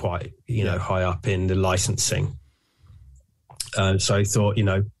quite, high up in the licensing. So I thought,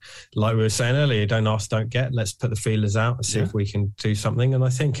 like we were saying earlier, don't ask, don't get. Let's put the feelers out and see if we can do something. And I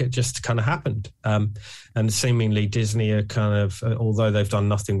think it just kind of happened. And seemingly Disney are kind of, although they've done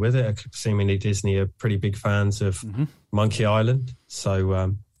nothing with it, seemingly Disney are pretty big fans of Monkey Island.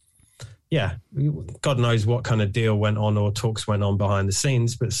 So, God knows what kind of deal went on or talks went on behind the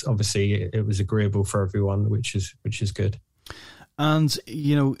scenes, but obviously it was agreeable for everyone, which is good. And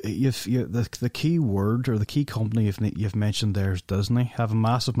the key word or the key company you've mentioned there is Disney. Have a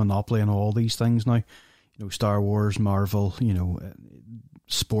massive monopoly on all these things now. Star Wars, Marvel,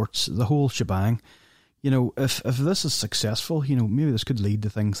 sports, the whole shebang. If this is successful, maybe this could lead to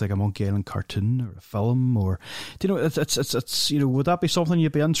things like a Monkey Island cartoon or a film, or it's would that be something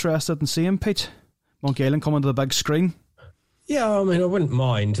you'd be interested in seeing, Pete? Monkey Island coming to the big screen? Yeah, I mean, I wouldn't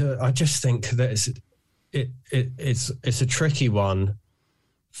mind. I just think that it's a tricky one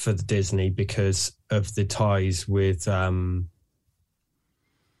for the Disney because of the ties with Pirates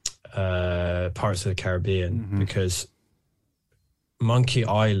of the Caribbean, because Monkey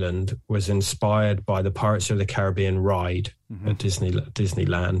Island was inspired by the Pirates of the Caribbean ride at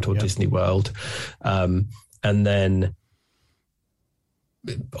Disneyland or Disney World, and then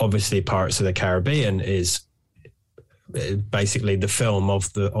obviously Pirates of the Caribbean is basically the film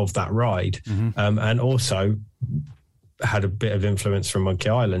of that ride, and also had a bit of influence from Monkey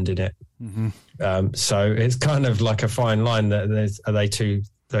Island in it. So it's kind of like a fine line that are they two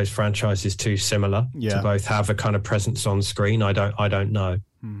those franchises too similar to both have a kind of presence on screen. I don't know.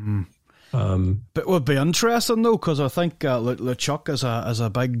 Mm-hmm. But it would be interesting though, because I think LeChuck as a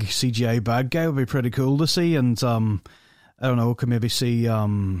big CGI bad guy would be pretty cool to see, and I don't know, could maybe see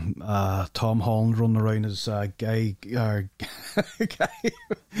Tom Holland running around as guy.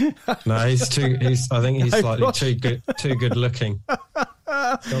 No, he's too. I think he's slightly too good looking.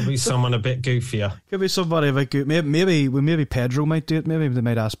 There'll be someone a bit goofier. Could be somebody a bit good. Maybe Pedro might do it. Maybe they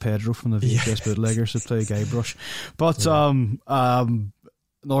might ask Pedro from the VHS Bootleggers to play Guybrush. But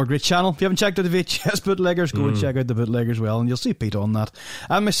another great channel. If you haven't checked out the VHS Bootleggers, go and check out the Bootleggers as well, and you'll see Pete on that.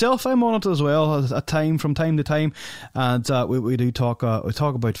 And myself, I'm on it as well from time to time, and we do talk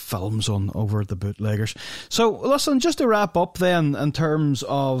about films over at the Bootleggers. So listen, just to wrap up then, in terms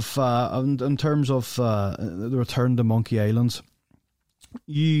of the return to Monkey Island,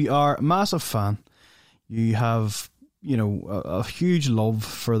 you are a massive fan. You have a huge love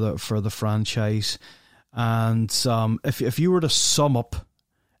for the franchise, and if you were to sum up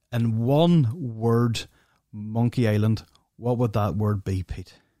in one word Monkey Island, what would that word be,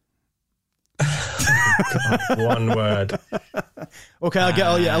 Pete? One word. Okay,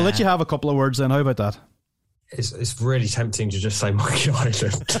 I'll let you have a couple of words then. How about that? It's really tempting to just say Monkey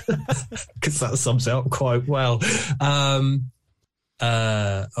Island because that sums it up quite well.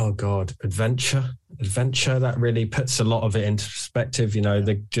 Adventure, that really puts a lot of it into perspective.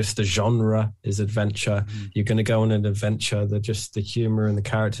 The genre is adventure. You're going to go on an adventure. The humor and the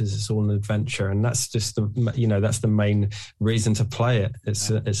characters is all an adventure, and that's just that's the main reason to play it.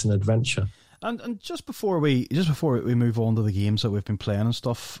 It's an adventure. And just before we move on to the games that we've been playing and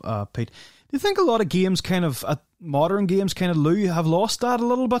stuff, Pete, do you think a lot of games modern games have lost that a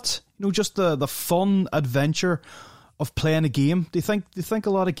little bit? Just the fun adventure of playing a game. Do you think a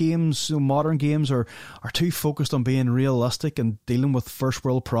lot of games, modern games, are too focused on being realistic and dealing with first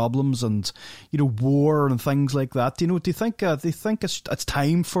world problems and war and things like that? Do you think it's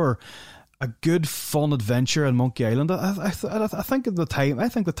time for a good fun adventure in Monkey Island? I think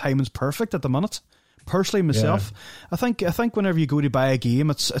the timing's perfect at the minute. Personally, myself, I think whenever you go to buy a game,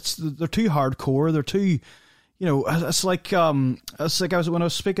 they're too hardcore. They're too, it's like when I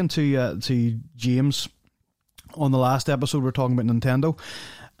was speaking to James on the last episode, we're talking about Nintendo,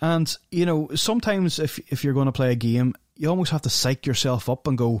 and sometimes if you're going to play a game, you almost have to psych yourself up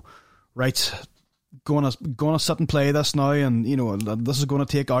and go, right, going to sit and play this now, and this is going to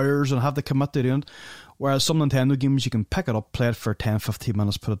take hours and have to commit to doing it. Whereas some Nintendo games, you can pick it up, play it for 10-15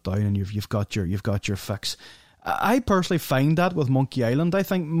 minutes, put it down, and you've got your fix. I personally find that with Monkey Island. I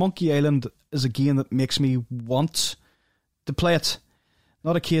think Monkey Island is a game that makes me want to play it.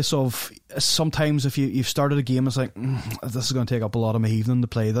 Not a case of sometimes if you've started a game, it's like, this is going to take up a lot of my evening to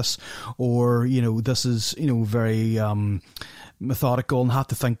play this, or this is very methodical and have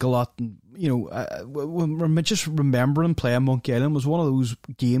to think a lot. Just remembering playing Monkey Island was one of those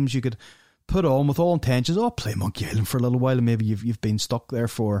games you could put on with all intentions. I'll play Monkey Island for a little while, and maybe you've been stuck there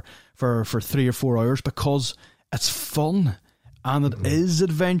for 3 or 4 hours because it's fun and it is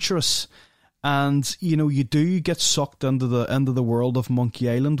adventurous. And you do get sucked into the world of Monkey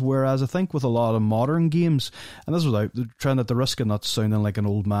Island, whereas I think with a lot of modern games, and this is without trying at the risk of not sounding like an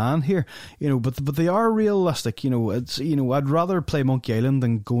old man here, but they are realistic. It's I'd rather play Monkey Island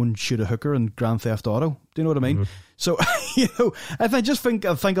than go and shoot a hooker in Grand Theft Auto. Do you know what I mean? So I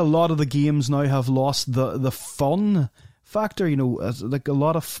think a lot of the games now have lost the fun factor. Like a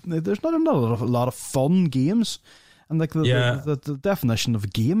lot of there's not a lot of fun games. And like the definition of a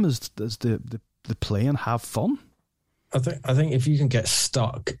game is the play and have fun. I think if you can get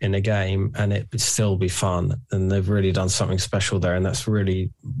stuck in a game and it would still be fun, then they've really done something special there. And that's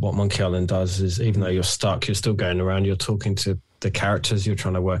really what Monkey Island does. Is even though you're stuck, you're still going around. You're talking to the characters. You're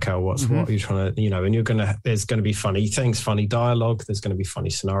trying to work out what's what. You're trying to and there's going to be funny things, funny dialogue. There's going to be funny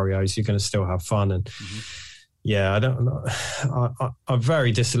scenarios. You're going to still have fun and. Yeah, I'm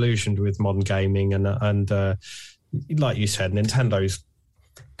very disillusioned with modern gaming and like you said, Nintendo's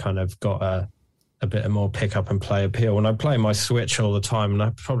kind of got a bit of more pick up and play appeal. And I play my Switch all the time, and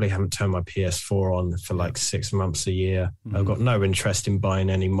I probably haven't turned my PS4 on for like 6 months a year. I've got no interest in buying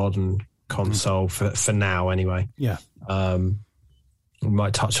any modern console for now anyway. Yeah. We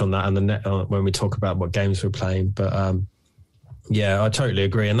might touch on that when we talk about what games we're playing. But yeah, I totally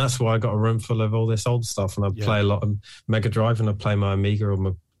agree. And that's why I got a room full of all this old stuff. And I play a lot of Mega Drive, and I play my Amiga or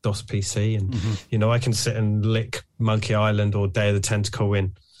my DOS PC, and I can sit and lick Monkey Island or Day of the Tentacle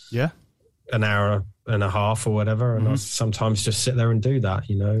in an hour and a half or whatever, and I sometimes just sit there and do that,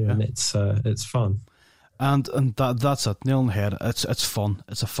 and it's fun. And that's it, nail on the head. It's fun.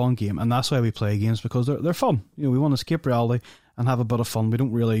 It's a fun game, and that's why we play games, because they're fun. We want to escape reality and have a bit of fun. We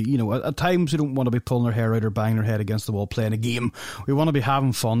don't really, at times we don't want to be pulling our hair out or banging our head against the wall playing a game. We want to be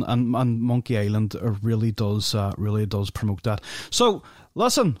having fun, and Monkey Island really does promote that. So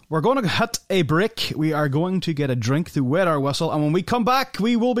listen, we're going to hit a break. We are going to get a drink to wet our whistle, and when we come back,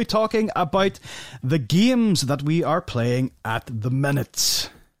 we will be talking about the games that we are playing at the minute.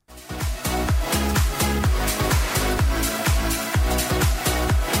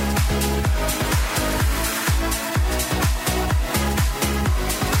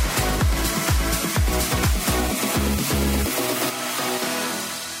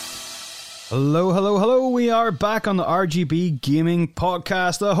 Hello. We are back on the RGB Gaming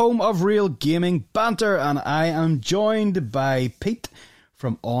Podcast, the home of real gaming banter, and I am joined by Pete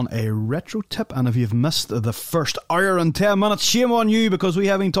from On a Retro Tip. And if you've missed the first hour and 10 minutes, shame on you, because we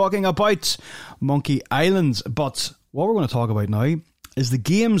have been talking about Monkey Island. But what we're going to talk about now is the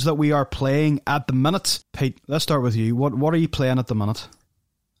games that we are playing at the minute. Pete, let's start with you. What are you playing at the minute?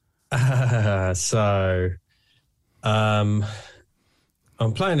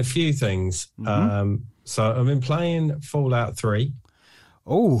 I'm playing a few things. So I've been playing Fallout 3.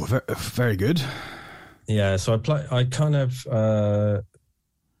 Oh, very good. Yeah, so I've got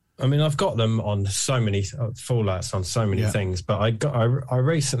them on so many Fallouts on so many things, but I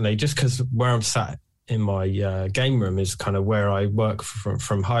recently, just because where I'm sat in my game room is kind of where I work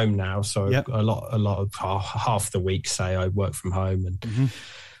from home now. So a lot of half the week, say, I work from home, and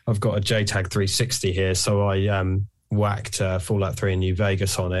I've got a JTAG 360 here, so I whacked Fallout 3 in New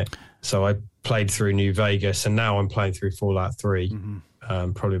Vegas on it. So I played through New Vegas, and now I'm playing through Fallout 3,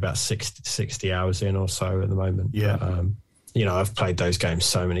 probably about 60 hours in or so at the moment. Yeah. But, I've played those games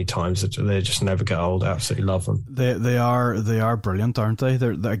so many times that they just never get old. I absolutely love them. They are brilliant, aren't they?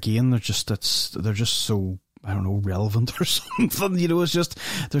 They're just so, I don't know, relevant or something. It's just,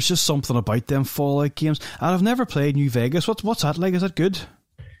 there's just something about them Fallout games. And I've never played New Vegas. What's that like? Is that good?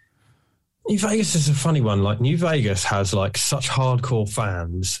 New Vegas is a funny one. Like, New Vegas has like such hardcore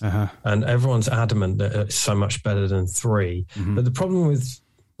fans, and everyone's adamant that it's so much better than 3. But the problem with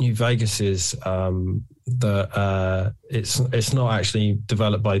New Vegas is that it's not actually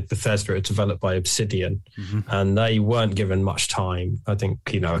developed by Bethesda. It's developed by Obsidian, and they weren't given much time. I think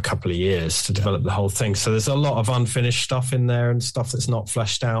a couple of years to develop the whole thing. So there's a lot of unfinished stuff in there and stuff that's not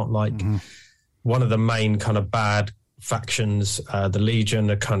fleshed out. Like one of the main kind of bad factions, the Legion,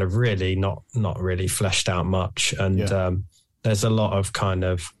 are kind of really not really fleshed out much, and there's a lot of kind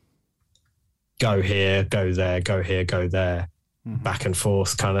of go here, go there, go here, go there, back and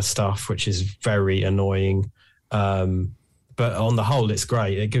forth kind of stuff, which is very annoying. But on the whole, it's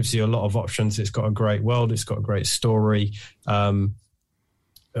great. It gives you a lot of options. It's got a great world. It's got a great story. I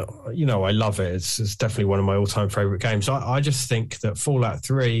love it. It's definitely one of my all-time favorite games. I just think that Fallout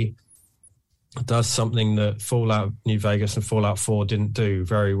 3 does something that Fallout New Vegas and Fallout 4 didn't do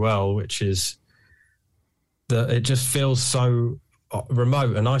very well, which is that it just feels so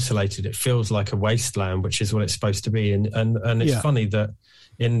remote and isolated. It feels like a wasteland, which is what it's supposed to be. And it's funny that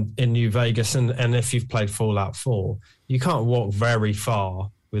in New Vegas, and if you've played Fallout 4, you can't walk very far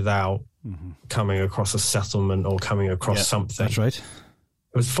without coming across a settlement or coming across something. That's right.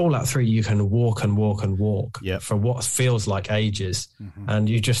 With Fallout 3, you can walk and walk and walk for what feels like ages, and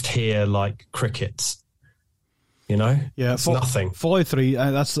you just hear like crickets. It's nothing. Fallout 3,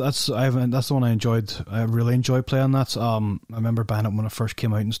 that's the one I enjoyed. I really enjoyed playing that. I remember buying it when it first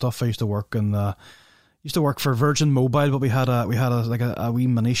came out and stuff. I used to work for Virgin Mobile, but we had a wee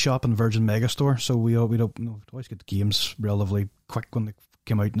mini shop in Virgin Megastore, so we always get the games relatively quick when they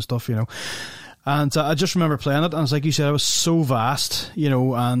came out and stuff. And I just remember playing it, and it's like you said, it was so vast,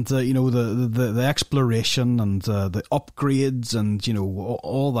 and the exploration and the upgrades and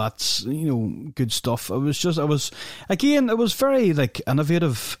all that good stuff. It was very like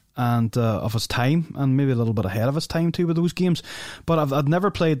innovative and of its time, and maybe a little bit ahead of its time too with those games. But I've never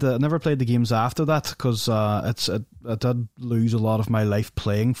played the games after that, because I did lose a lot of my life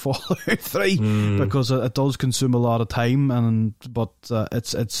playing Fallout 3 because it does consume a lot of time, but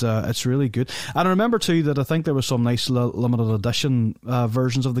it's really good. And I remember too that I think there was some nice limited edition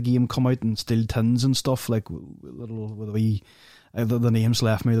versions of the game come out in steel tins and stuff, like little with a wee. The names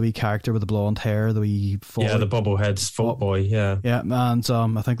left me, the wee character with the blonde hair, the wee the bobbleheads, Fault Boy, and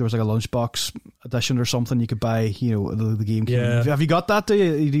I think there was like a lunchbox edition or something you could buy. The game. Have you got that? Do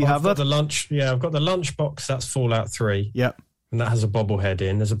you have that? I've got the lunchbox. That's Fallout 3. Yeah, and that has a bobblehead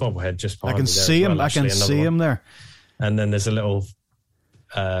in. There's a bobblehead just behind me. I can see him there. And then there's a little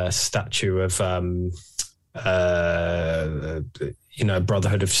statue of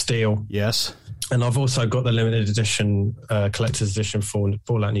Brotherhood of Steel. Yes. And I've also got the limited edition, collector's edition for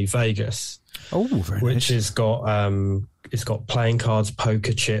Fallout New Vegas. Oh, very which nice. has got it's got playing cards,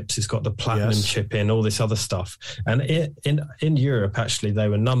 poker chips, it's got the platinum chip in, all this other stuff. And in Europe, actually, they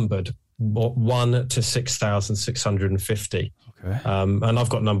were numbered 1 to 6,650. Okay. And I've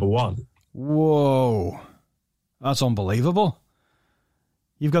got number 1. Whoa, that's unbelievable.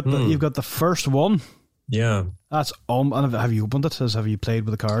 You've got the first one. Yeah, that's and have you opened it? Have you played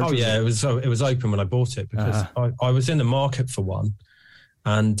with the cards? Oh yeah, it was open when I bought it because I was in the market for one,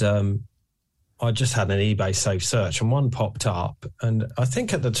 and I just had an eBay safe search and one popped up, and I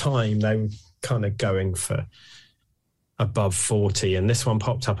think at the time they were kind of going for above 40, and this one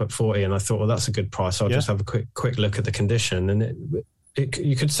popped up at 40, and I thought, well, that's a good price. I'll just have a quick look at the condition, and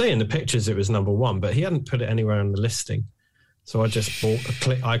you could see in the pictures it was number 1, but he hadn't put it anywhere on the listing, so I just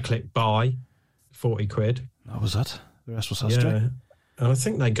clicked buy. 40 quid. That was it. The rest was history. Yeah. And I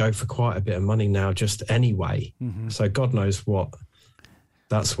think they go for quite a bit of money now just anyway. Mm-hmm. So God knows what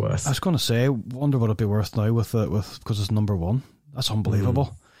that's worth. I was going to say, wonder what it'd be worth now because it's number 1. That's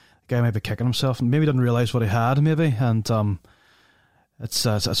unbelievable. The guy might be kicking himself and maybe didn't realise what he had maybe, and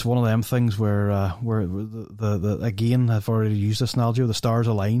it's one of them things where the again, I've already used this analogy, where the stars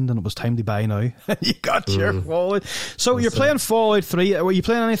aligned and it was time to buy now. You got your Fallout. So you're playing Fallout 3. Are you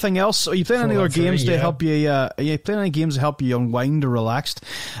playing anything else? Are you playing any other games to help you? Are you playing any games to help you unwind or relaxed?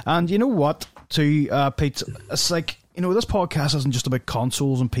 And you know what, Pete, it's like, you know, this podcast isn't just about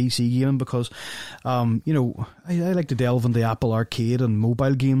consoles and PC gaming because, you know, I like to delve into Apple Arcade and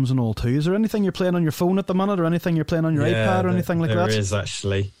mobile games and all too. Is there anything you're playing on your phone at the minute, or anything you're playing on your iPad or anything like that? There is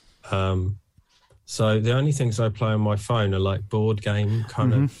actually. So the only things I play on my phone are like board game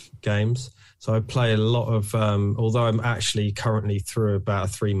kind of games. So I play a lot of, although I'm actually currently through about a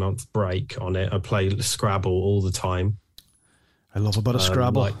 3-month break on it, I play Scrabble all the time. I love a bit of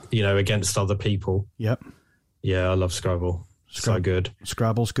Scrabble. Like, you know, against other people. Yep. Yeah, I love Scrabble. So good.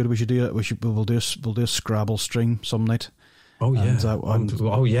 Scrabble's good. We should do it. We'll do a Scrabble stream some night. Oh yeah.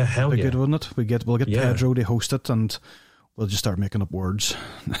 Oh yeah. Hell yeah. Good, wouldn't it? We'll get Pedro to host it, and we'll just start making up words.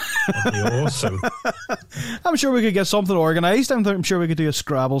 That'd be awesome. I'm sure we could get something organised. I'm sure we could do a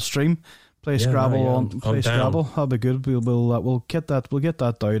Scrabble stream. Play Scrabble Scrabble. That'll be good. We'll get that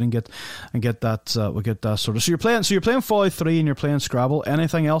down and get that we'll get that sorted. So you're playing Fallout 3 and you're playing Scrabble.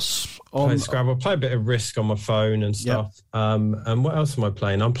 Anything else on play Scrabble? Play a bit of Risk on my phone and stuff. Yep. And what else am I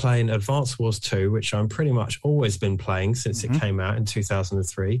playing? I'm playing Advance Wars 2, which I'm pretty much always been playing since it came out in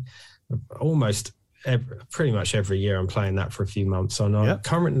 2003. Pretty much every year I'm playing that for a few months. And I'm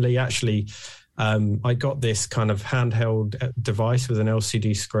currently actually. I got this kind of handheld device with an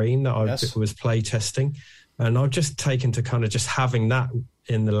LCD screen that I was play testing, and I've just taken to kind of just having that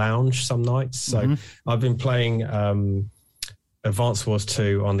in the lounge some nights. So I've been playing Advance Wars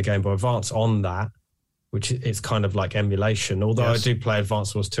 2 on the Game Boy Advance on that, which is kind of like emulation, although I do play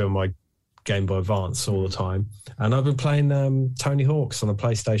Advance Wars 2 on my Game Boy Advance all the time. And I've been playing Tony Hawk's on the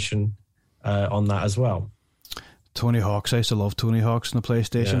PlayStation on that as well. Tony Hawk's. I used to love Tony Hawk's on the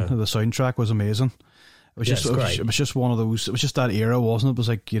PlayStation. Yeah. The soundtrack was amazing. It was just one of those. It was just that era, wasn't it? It was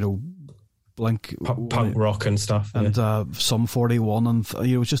like, you know, Blink, punk rock and stuff, and Sum 41, and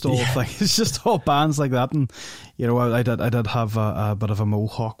you know, it's just all things. It's just all bands like that. And you know, I did have a bit of a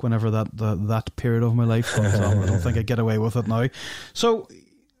mohawk whenever that period of my life. But, I don't think I'd get away with it now. So.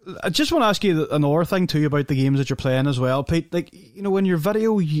 I just want to ask you another thing too about the games that you're playing as well, Pete. Like, you know, in your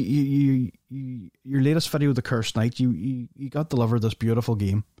video, your latest video, The Cursed Knight, you got delivered this beautiful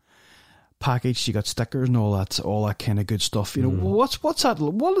game package. You got stickers and all that kind of good stuff. You know,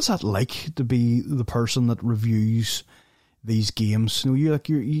 what is that like to be the person that reviews these games? You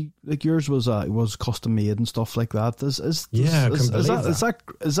know, like yours was custom made and stuff like that. Is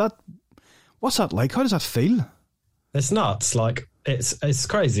that what's that like? How does that feel? It's nuts. Like it's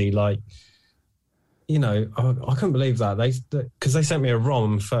crazy. Like, you know, I couldn't believe that because they sent me a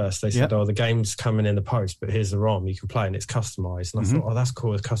ROM first. They said, "Oh, the game's coming in the post, but here's the ROM. You can play and it's customized." And I thought, "Oh, that's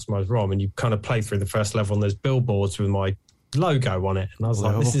cool. It's customized ROM." And you kind of play through the first level, and there's billboards with my logo on it, and I was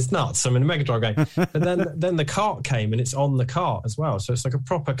like, "This is nuts." I'm in a Mega Drive game. But then the cart came, and it's on the cart as well, so it's like a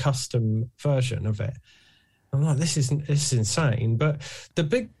proper custom version of it. I'm like, this is insane. But the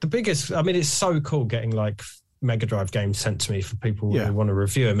biggest, I mean, it's so cool getting like Mega Drive games sent to me for people who want to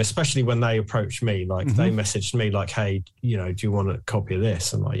review them, especially when they approach me. Like they messaged me like, "Hey, you know, do you want a copy of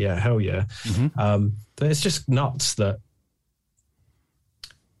this?" I'm like, "Yeah, hell yeah." But it's just nuts that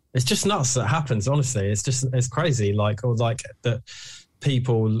happens. Honestly, it's crazy. Like, or like that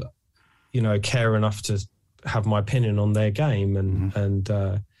people, you know, care enough to have my opinion on their game, and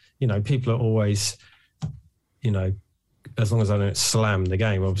you know, people are always, you know, as long as I don't slam the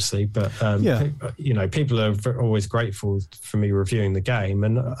game, obviously. But people are always grateful for me reviewing the game,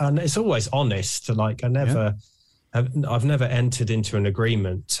 and it's always honest. Like I've never entered into an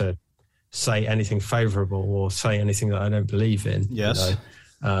agreement to say anything favourable or say anything that I don't believe in. Yes.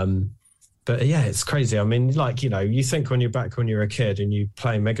 But yeah, it's crazy. I mean, like, you think when you're a kid and you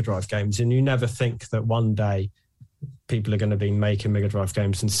play Mega Drive games, and you never think that one day people are going to be making Mega Drive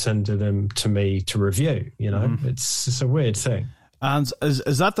games and sending them to me to review. It's a weird thing. And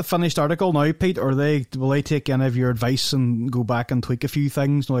is that the finished article now, Pete? Or will they take any of your advice and go back and tweak a few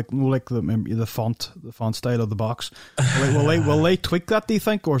things, like the font style of the box? Will they tweak that? Do you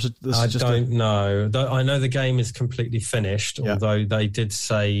think, or is it? I don't know. I know the game is completely finished. Yeah. Although they did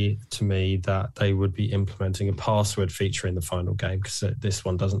say to me that they would be implementing a password feature in the final game, because this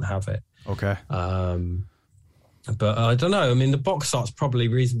one doesn't have it. Okay. But I don't know. I mean, the box art's probably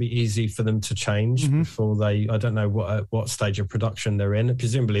reasonably easy for them to change before they. I don't know what stage of production they're in.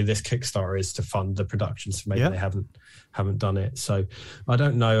 Presumably, this Kickstarter is to fund the production, so maybe they haven't done it. So I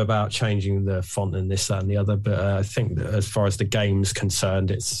don't know about changing the font and this, that, and the other. But I think that as far as the game's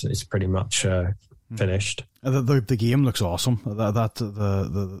concerned, it's pretty much finished. The game looks awesome.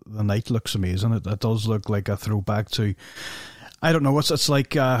 The night looks amazing. It does look like a throwback to. I don't know. It's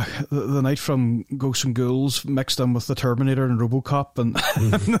like the night from Ghosts and Ghouls mixed in with the Terminator and RoboCop and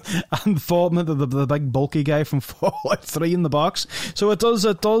Fallout, the big bulky guy from Fallout 3 in the box. So it does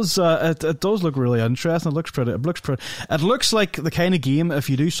look really interesting. It looks pretty. It looks like the kind of game, if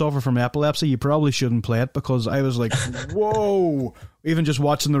you do suffer from epilepsy, you probably shouldn't play it, because I was like, whoa. Even just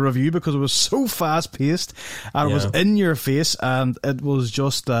watching the review, because it was so fast paced and it was in your face, and it was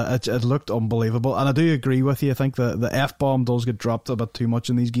just it looked unbelievable. And I do agree with you. I think the F-bomb does get dropped a bit too much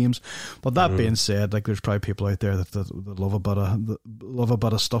in these games. But that being said, like, there's probably people out there that love a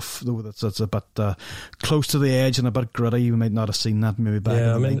bit of stuff that's a bit close to the edge and a bit gritty. You might not have seen that maybe back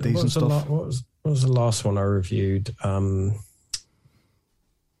in the 90s and stuff. What was the last one I reviewed?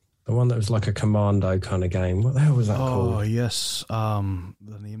 The one that was like a commando kind of game. What the hell was that called? Oh, yes. The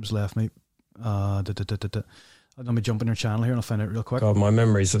name's left me. Let me jump on your channel here and I'll find it real quick. God, my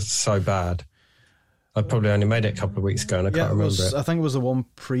memories are so bad. I probably only made it a couple of weeks ago and I can't remember it. I think it was the one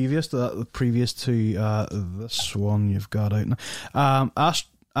previous to this one you've got out now.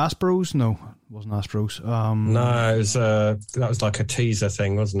 Aspros? No, it wasn't Aspros. No, it was that was like a teaser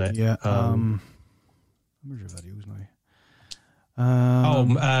thing, wasn't it? Yeah. Where's your videos now?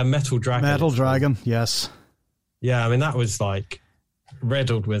 Metal Dragon. Metal Dragon, yes. Yeah, I mean, that was like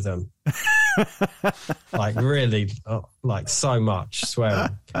riddled with them. Like really, like so much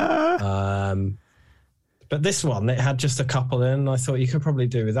swearing. But this one, it had just a couple in, and I thought you could probably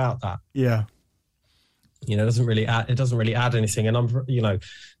do without that. Yeah. It doesn't really add anything. And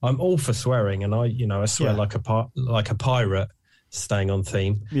I'm all for swearing, and I swear like a pirate, staying on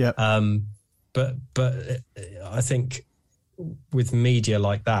theme. Yeah. But I think with media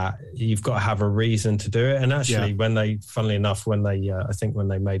like that, you've got to have a reason to do it. And actually, funnily enough, when they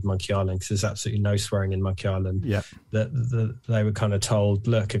made Monkey Island, because there's absolutely no swearing in Monkey Island, that they were kind of told,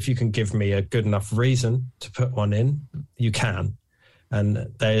 look, if you can give me a good enough reason to put one in, you can.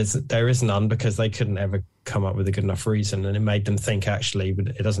 And there is none, because they couldn't ever come up with a good enough reason, and it made them think actually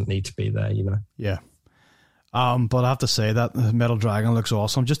it doesn't need to be there, Yeah. But I have to say that Metal Dragon looks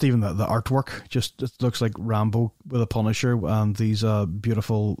awesome. Just even the artwork, it looks like Rambo with a Punisher and these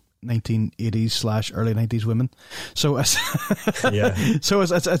beautiful 1980s / early 90s women. So it's so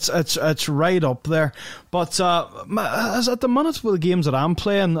it's right up there. But as at the minute with the games that I'm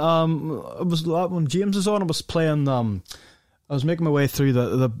playing, it was when James was on, I was playing. I was making my way through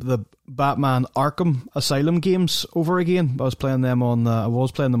the Batman Arkham Asylum games over again. I was playing them on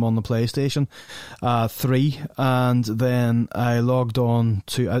the PlayStation 3, and then I logged on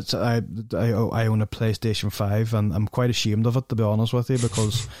to I own a PlayStation 5, and I'm quite ashamed of it, to be honest with you,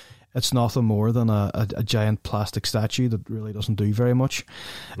 because it's nothing more than a giant plastic statue that really doesn't do very much.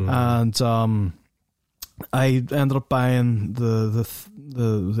 And I ended up buying the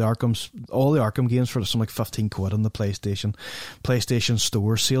all the Arkham games for some like 15 quid on the PlayStation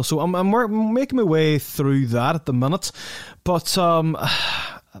Store sale. So I'm making my way through that at the minute, but I'm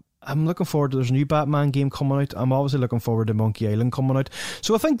looking forward to, there's a new Batman game coming out. I'm obviously looking forward to Monkey Island coming out.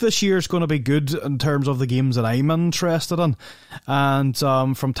 So I think this year's going to be good in terms of the games that I'm interested in. And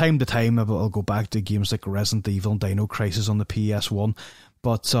from time to time, I'll go back to games like Resident Evil and Dino Crisis on the PS1.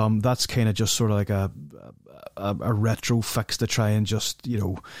 But that's kind of just sort of like a retro fix to try and just,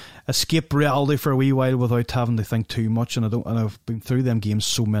 escape reality for a wee while without having to think too much. And I've been through them games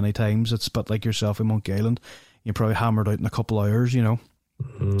so many times. It's a bit like yourself in Monkey Island. You probably hammered out in a couple hours,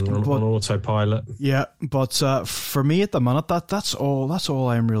 On autopilot. Yeah, but for me at the minute, that's all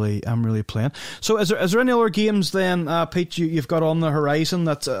I'm really playing. So is there any other games then, Pete, you've got on the horizon?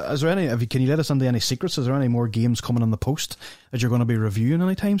 That is there any? Can you let us into any secrets? Is there any more games coming in the post that you're going to be reviewing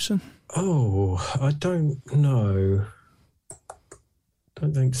anytime soon? Oh, I don't know.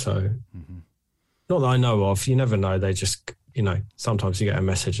 Don't think so. Mm-hmm. Not that I know of. You never know. They just, sometimes you get a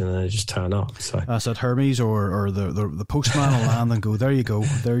message and then they just turn up. So I said Hermes or the postman will land and go, there you go.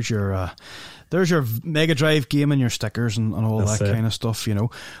 There's your Mega Drive game and your stickers and all that kind of stuff,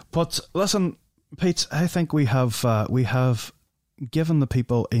 But listen, Pete, I think we have given the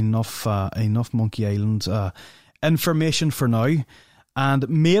people enough Monkey Island information for now. And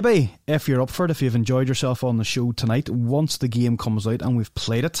maybe if you're up for it, if you've enjoyed yourself on the show tonight, once the game comes out and we've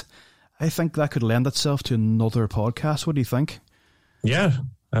played it, I think that could lend itself to another podcast. What do you think? Yeah,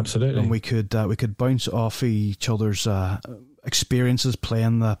 absolutely. And we could bounce off each other's experiences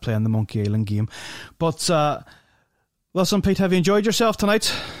playing the Monkey Island game. But listen, Pete, have you enjoyed yourself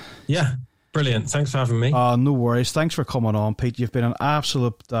tonight? Yeah, brilliant. Thanks for having me. No worries. Thanks for coming on, Pete. You've been an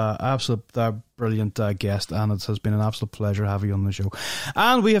absolute brilliant guest, and it has been an absolute pleasure having you on the show.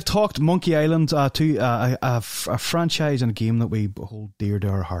 And we have talked Monkey Island, to a franchise and a game that we hold dear to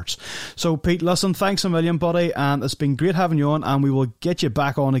our hearts. So, Pete, listen, thanks a million, buddy, and it's been great having you on, and we will get you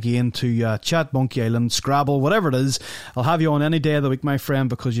back on again to chat Monkey Island, Scrabble, whatever it is. I'll have you on any day of the week, my friend,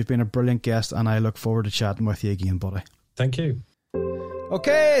 because you've been a brilliant guest, and I look forward to chatting with you again, buddy. Thank you.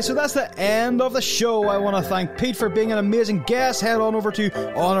 Okay, so that's the end of the show. I want to thank Pete for being an amazing guest. Head on over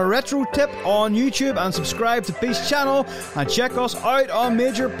to On a Retro Tip on YouTube and subscribe to Pete's channel, and check us out on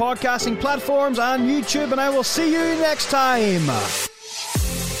major podcasting platforms and YouTube, and I will see you next time.